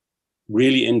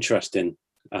really interesting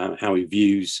how he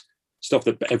views stuff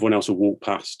that everyone else will walk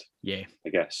past. Yeah, I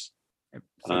guess.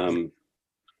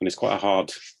 And it's quite a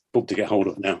hard book to get hold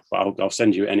of now, but I'll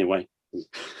send you it anyway.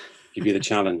 Give you the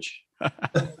challenge.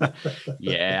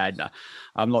 Yeah,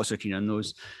 I'm not so keen on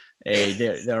those.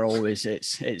 They're always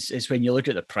it's when you look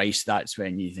at the price, that's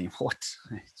when you think, what?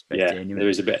 Anyway. there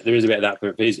is a bit of that,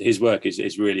 but his work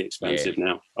is really expensive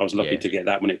now. I was lucky to get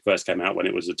that when it first came out, when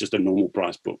it was just a normal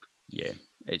price book. Yeah,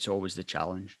 it's always the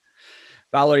challenge.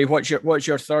 Valerie, what's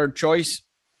your third choice?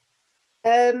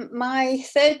 My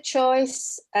third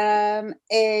choice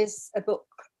is a book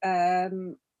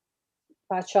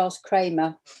by Charles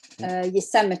Kramer,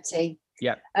 Yosemite.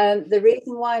 Yeah. The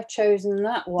reason why I've chosen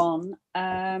that one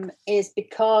is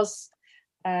because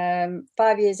 5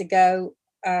 years ago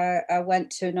I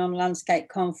went to a non-landscape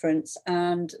conference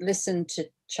and listened to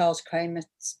Charles Kramer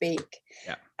speak.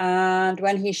 Yeah. And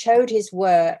when he showed his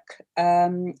work,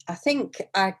 I think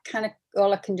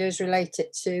all I can do is relate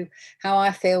it to how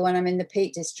I feel when I'm in the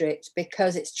Peak District,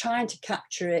 because it's trying to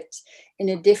capture it in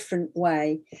a different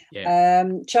way. Yeah.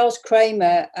 Charles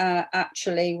Kramer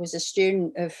actually was a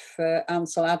student of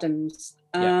Ansel Adams,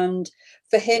 and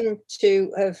for him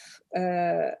to have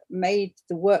made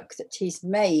the work that he's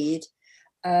made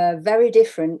showed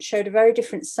a very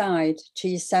different side to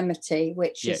Yosemite,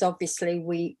 which is obviously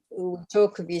we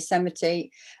talk of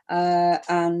Yosemite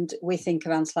and we think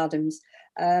of Ansel Adams.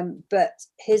 But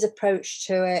his approach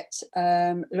to it,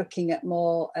 looking at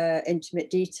more intimate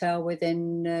detail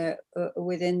within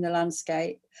the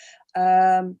landscape,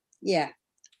 yeah,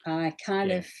 I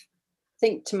kind of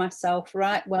think to myself,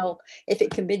 right, well, if it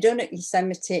can be done at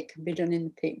Yosemite, it can be done in the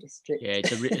Peak District. Yeah,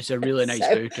 it's a really nice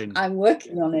So book, and I'm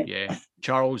working on it. yeah,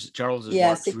 Charles's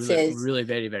Yes, work's really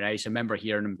very, very nice. I remember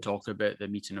hearing him talk about the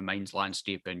Meeting of Minds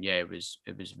landscape, and yeah, it was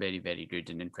very, very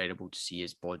good and incredible to see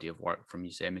his body of work from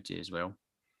Yosemite as well.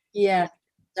 Yeah,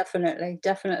 definitely.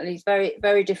 Very,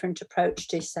 very different approach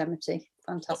to Yosemite.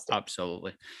 Fantastic.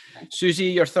 Absolutely. Susie,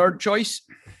 your third choice?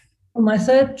 Well, my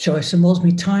third choice involves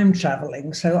me time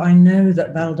traveling, so I know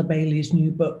that Valder Bailey's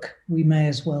new book, We May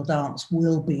As Well Dance,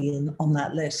 will be on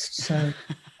that list. So,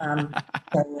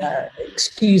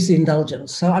 excuse the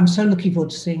indulgence. So I'm so looking forward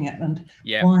to seeing it. And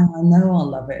why I know I'll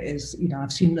love it is,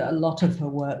 I've seen a lot of her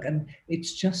work, and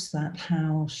it's just that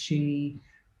how she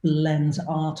blends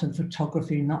art and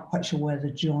photography, not quite sure where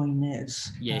the join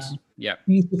is. Yes,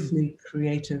 beautifully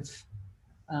creative.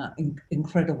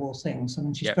 Incredible things. I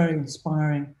mean, she's very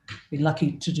inspiring. Been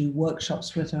lucky to do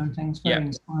workshops with her and things. Very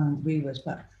inspiring to be with,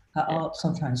 but her art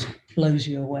sometimes blows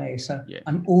you away. So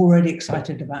I'm already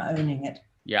excited about owning it.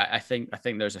 Yeah, I think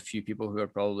there's a few people who are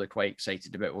probably quite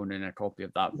excited about owning a copy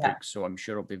of that book. So I'm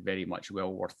sure it'll be very much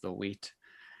well worth the wait.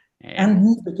 And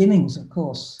New Beginnings, of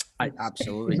course.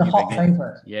 Absolutely, it's a hot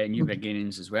favorite. Yeah, New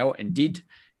Beginnings as well. Indeed.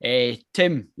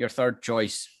 Tim, your third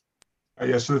choice.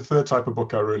 Yeah, so the third type of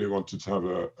book I really wanted to have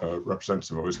a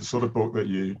representative of is the sort of book that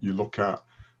you look at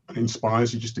and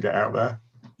inspires you just to get out there,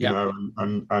 you know,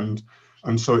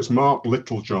 and so it's Mark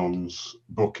Littlejohn's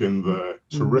book in the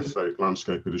terrific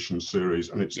Landscape Edition series,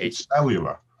 and it's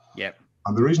cellular. Yeah.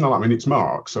 And the reason I mean, it's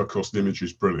Mark, so of course the imagery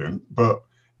is brilliant, but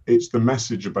it's the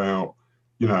message about,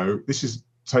 this is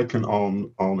taken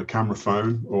on a camera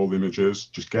phone, all the images,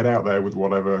 just get out there with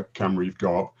whatever camera you've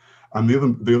got. And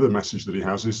the other message that he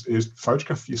has is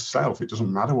photograph yourself. It doesn't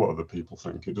matter what other people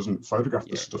think. It doesn't photograph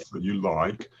the stuff that you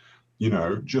like.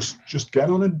 Just get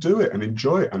on and do it and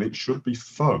enjoy it. And it should be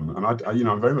fun. And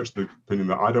I'm very much the opinion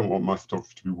that I don't want my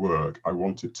photography to be work. I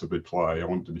want it to be play. I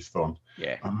want it to be fun.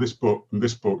 Yeah. And this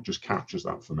book just captures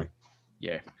that for me.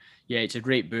 Yeah. Yeah, it's a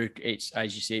great book. It's,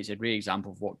 as you say, it's a great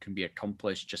example of what can be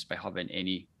accomplished just by having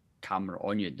any camera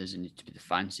on you. It doesn't need to be the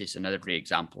fanciest. Another great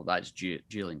example, that's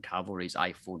Julian Cavalry's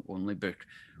iPhone only book,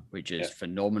 which is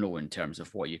phenomenal in terms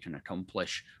of what you can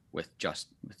accomplish with just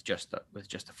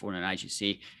a phone. And as you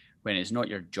say, when it's not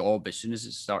your job, as soon as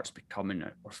it starts becoming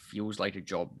or feels like a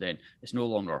job, then it's no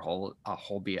longer a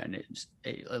hobby, and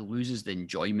it loses the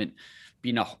enjoyment.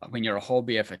 When you're a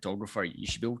hobby, a photographer, you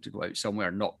should be able to go out somewhere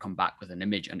and not come back with an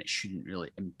image, and it shouldn't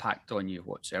really impact on you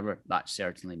whatsoever. That's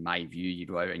certainly my view. You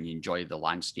go out and you enjoy the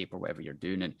landscape or whatever you're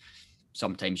doing, and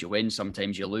sometimes you win,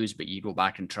 sometimes you lose, but you go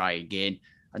back and try again,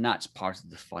 and that's part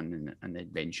of the fun and the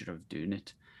adventure of doing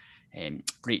it.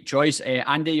 Great choice.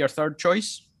 Andy, your third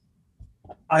choice?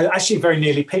 I actually very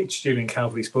nearly picked Julian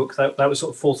Cavalry's book. That was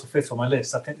sort of fourth or fifth on my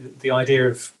list. I think the idea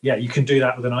of, you can do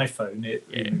that with an iPhone.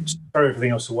 Just throw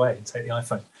everything else away and take the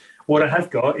iPhone. What I have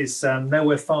got is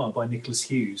Nowhere Far by Nicholas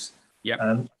Hughes.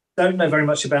 Don't know very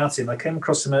much about him. I came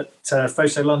across him at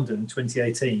Photo London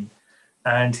 2018,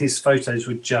 and his photos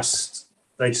were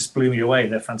they just blew me away.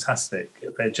 They're fantastic.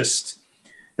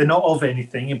 They're not of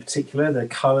anything in particular. They're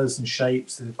colours and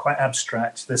shapes. They're quite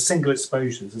abstract. They're single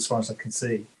exposures as far as I can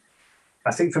see.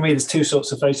 I think for me, there's two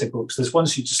sorts of photo books. There's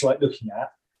ones you just like looking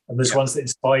at, and there's ones that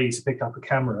inspire you to pick up a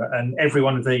camera. And every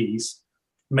one of these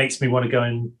makes me want to go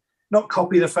and not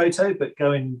copy the photo, but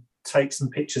go and take some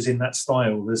pictures in that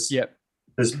style.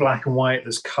 There's black and white,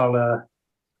 there's color,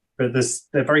 but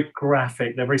they're very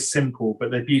graphic, they're very simple, but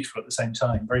they're beautiful at the same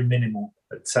time, very minimal.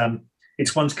 But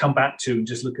it's one to come back to and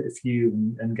just look at a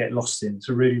few and get lost in. It's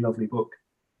a really lovely book.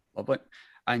 Lovely.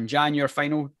 And Jan, your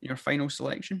final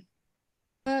selection?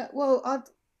 Well,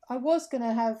 I was going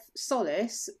to have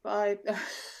Solace by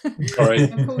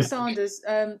Paul Sanders,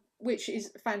 which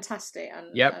is fantastic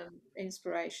and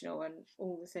inspirational and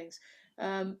all the things.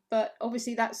 But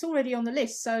obviously that's already on the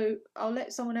list, so I'll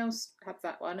let someone else have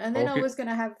that one. And then I was going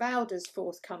to have Valder's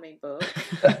forthcoming book,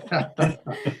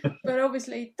 but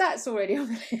obviously that's already on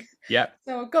the list. Yeah.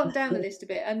 So I've gone down the list a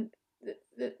bit, and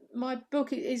my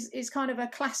book is kind of a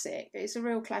classic. It's a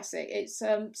real classic. It's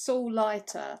Saul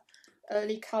Leiter,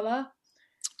 Early Colour.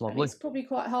 Lovely. It's probably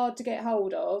quite hard to get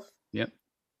hold of. Yep.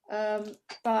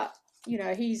 But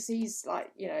he's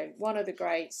like one of the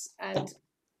greats, and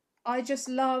I just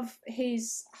love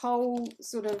his whole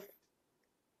sort of.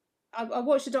 I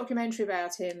watched a documentary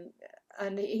about him,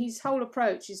 and his whole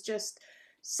approach is just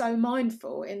so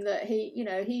mindful in that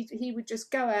he would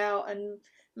just go out and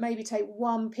maybe take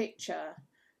one picture,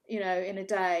 in a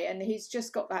day, and he's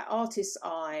just got that artist's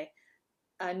eye,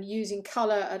 and using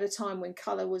colour at a time when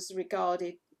colour wasn't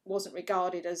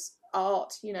regarded as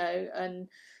art, and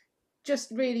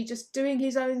just really just doing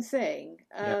his own thing,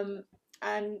 and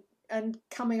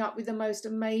coming up with the most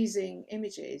amazing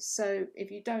images. So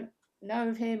if you don't know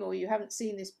of him or you haven't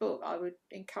seen this book, I would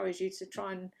encourage you to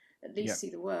try and at least see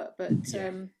the work. But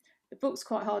the book's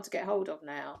quite hard to get hold of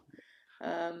now.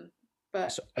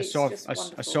 But I saw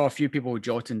a few people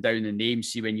jotting down the names.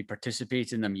 See, when you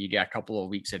participate in them, you get a couple of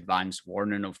weeks advance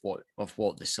warning of what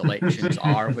the selections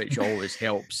are, which always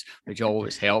helps.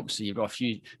 So you've got a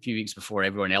few weeks before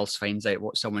everyone else finds out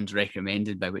what someone's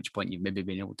recommended, by which point you've maybe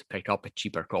been able to pick up a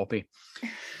cheaper copy.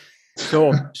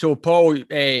 So Paul,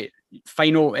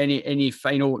 any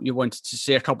final, you wanted to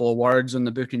say a couple of words on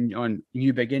the book and on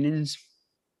New Beginnings?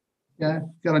 Yeah,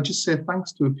 can I just say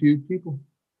thanks to a few people?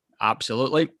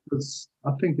 Absolutely. Because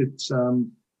I think it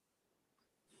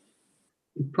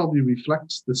probably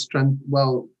reflects the strength,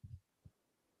 how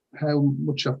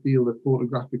much I feel the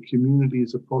photographic community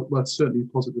is it's certainly a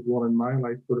positive one in my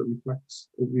life, but it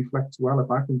reflects well if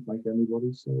I can thank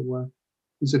anybody. So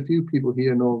there's a few people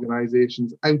here in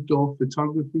organisations. Outdoor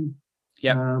Photography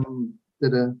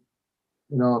did a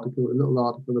little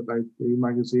article about the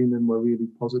magazine, and were really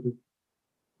positive.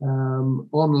 On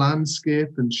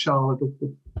Landscape and Charlotte up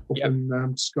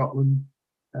in Scotland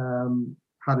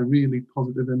had a really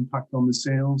positive impact on the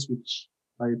sales, which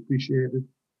I appreciated.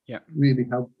 Really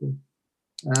helpful.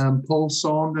 Paul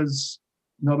Saunders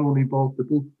not only bought the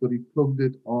book, but he plugged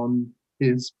it on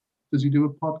his. Does he do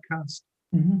a podcast?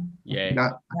 Mm-hmm.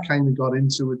 I kind of got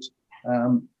into it.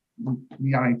 The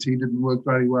IT didn't work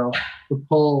very well, but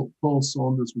Paul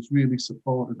Saunders was really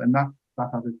supportive, and that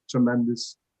had a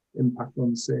tremendous impact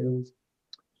on sales.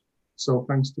 So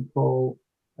thanks to Paul.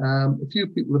 A few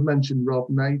people have mentioned Rob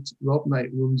Knight. Rob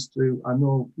Knight runs through, I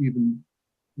know even,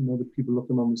 the people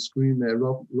looking on the screen there,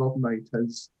 Rob Knight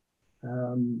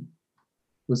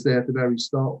was there at the very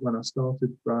start when I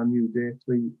started Brand New Day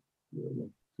 3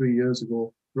 years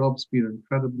ago. Rob's been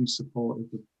incredibly supportive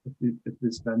of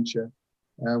this venture.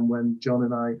 When John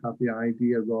and I had the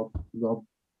idea, Rob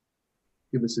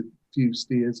gave us a few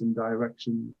steers and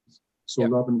directions. So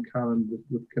Rob and Karen,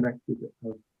 we've connected,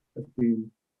 have been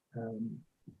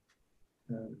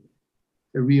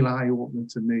a real eye-opener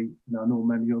to me, and I know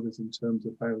many others in terms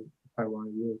of how I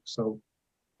work. So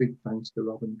big thanks to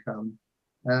Rob and Karen.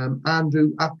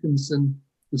 Andrew Atkinson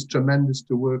was tremendous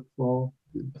to work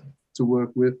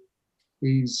with.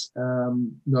 He's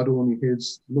not only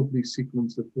his lovely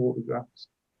sequence of photographs,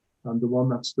 and the one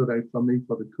that stood out for me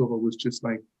for the cover was just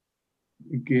like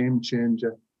a game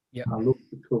changer. I loved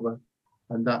the cover.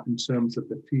 And that, in terms of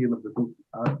the feel of the book,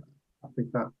 I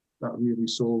think that really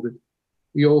sold it.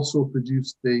 He also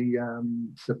produced the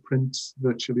prints,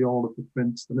 virtually all of the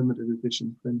prints, the limited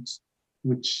edition prints,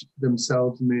 which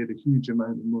themselves made a huge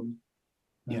amount of money.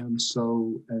 And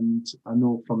I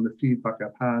know from the feedback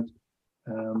I've had,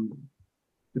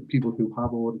 the people who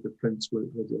have ordered the prints were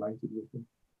delighted with them.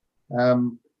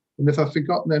 And if I've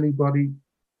forgotten anybody,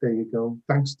 there you go.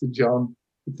 Thanks to John.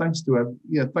 Thanks to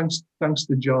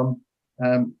John.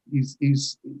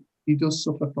 He does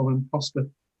suffer from imposter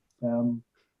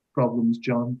problems,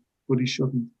 John, but he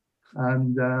shouldn't.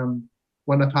 And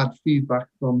when I've had feedback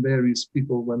from various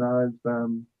people when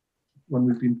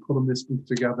we've been putting this book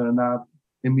together, and I've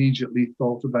immediately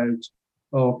thought about,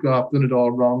 oh God, I've done it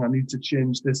all wrong, I need to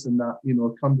change this and that,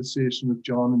 a conversation with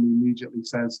John, and he immediately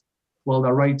says, well,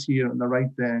 they're right here and they're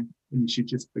right there, and you should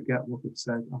just forget what it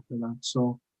said after that.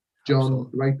 So John,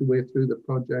 absolutely, right the way through the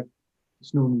project,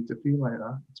 there's no need to feel like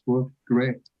that. It's worked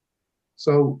great.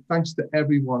 So thanks to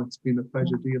everyone. It's been a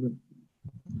pleasure dealing.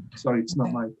 Sorry, it's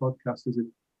not my podcast, is it?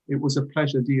 It was a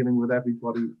pleasure dealing with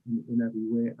everybody in every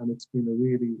way, and it's been a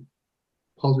really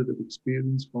positive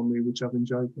experience for me, which I've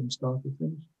enjoyed from start to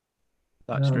finish.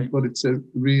 That's great. But it's a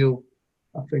real,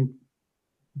 I think,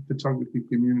 photography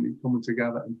community coming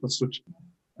together, and for such,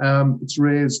 it's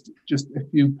raised just a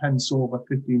few pence over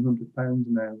 £1,500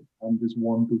 now, and there's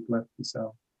one book left to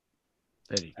sell.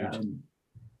 Very good.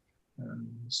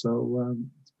 So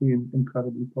it's been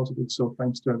incredibly positive. So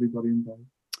thanks to everybody involved.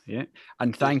 Yeah,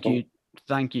 and thank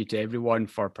you to everyone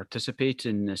for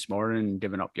participating this morning and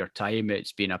giving up your time.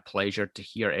 It's been a pleasure to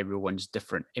hear everyone's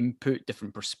different input,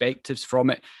 different perspectives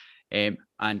from it.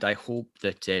 And I hope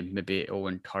that maybe it will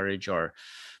encourage or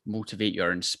motivate you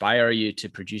or inspire you to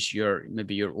produce your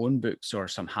own books or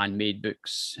some handmade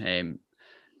books in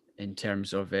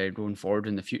terms of going forward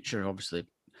in the future. Obviously,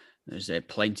 there's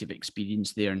plenty of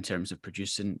experience there in terms of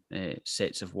producing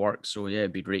sets of work. So yeah,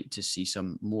 it'd be great to see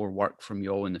some more work from you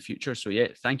all in the future. So yeah,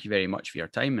 thank you very much for your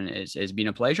time, and it's been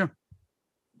a pleasure.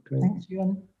 Thanks,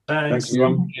 Ewan. Thanks,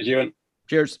 everyone. Cheers, Ewan.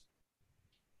 Cheers.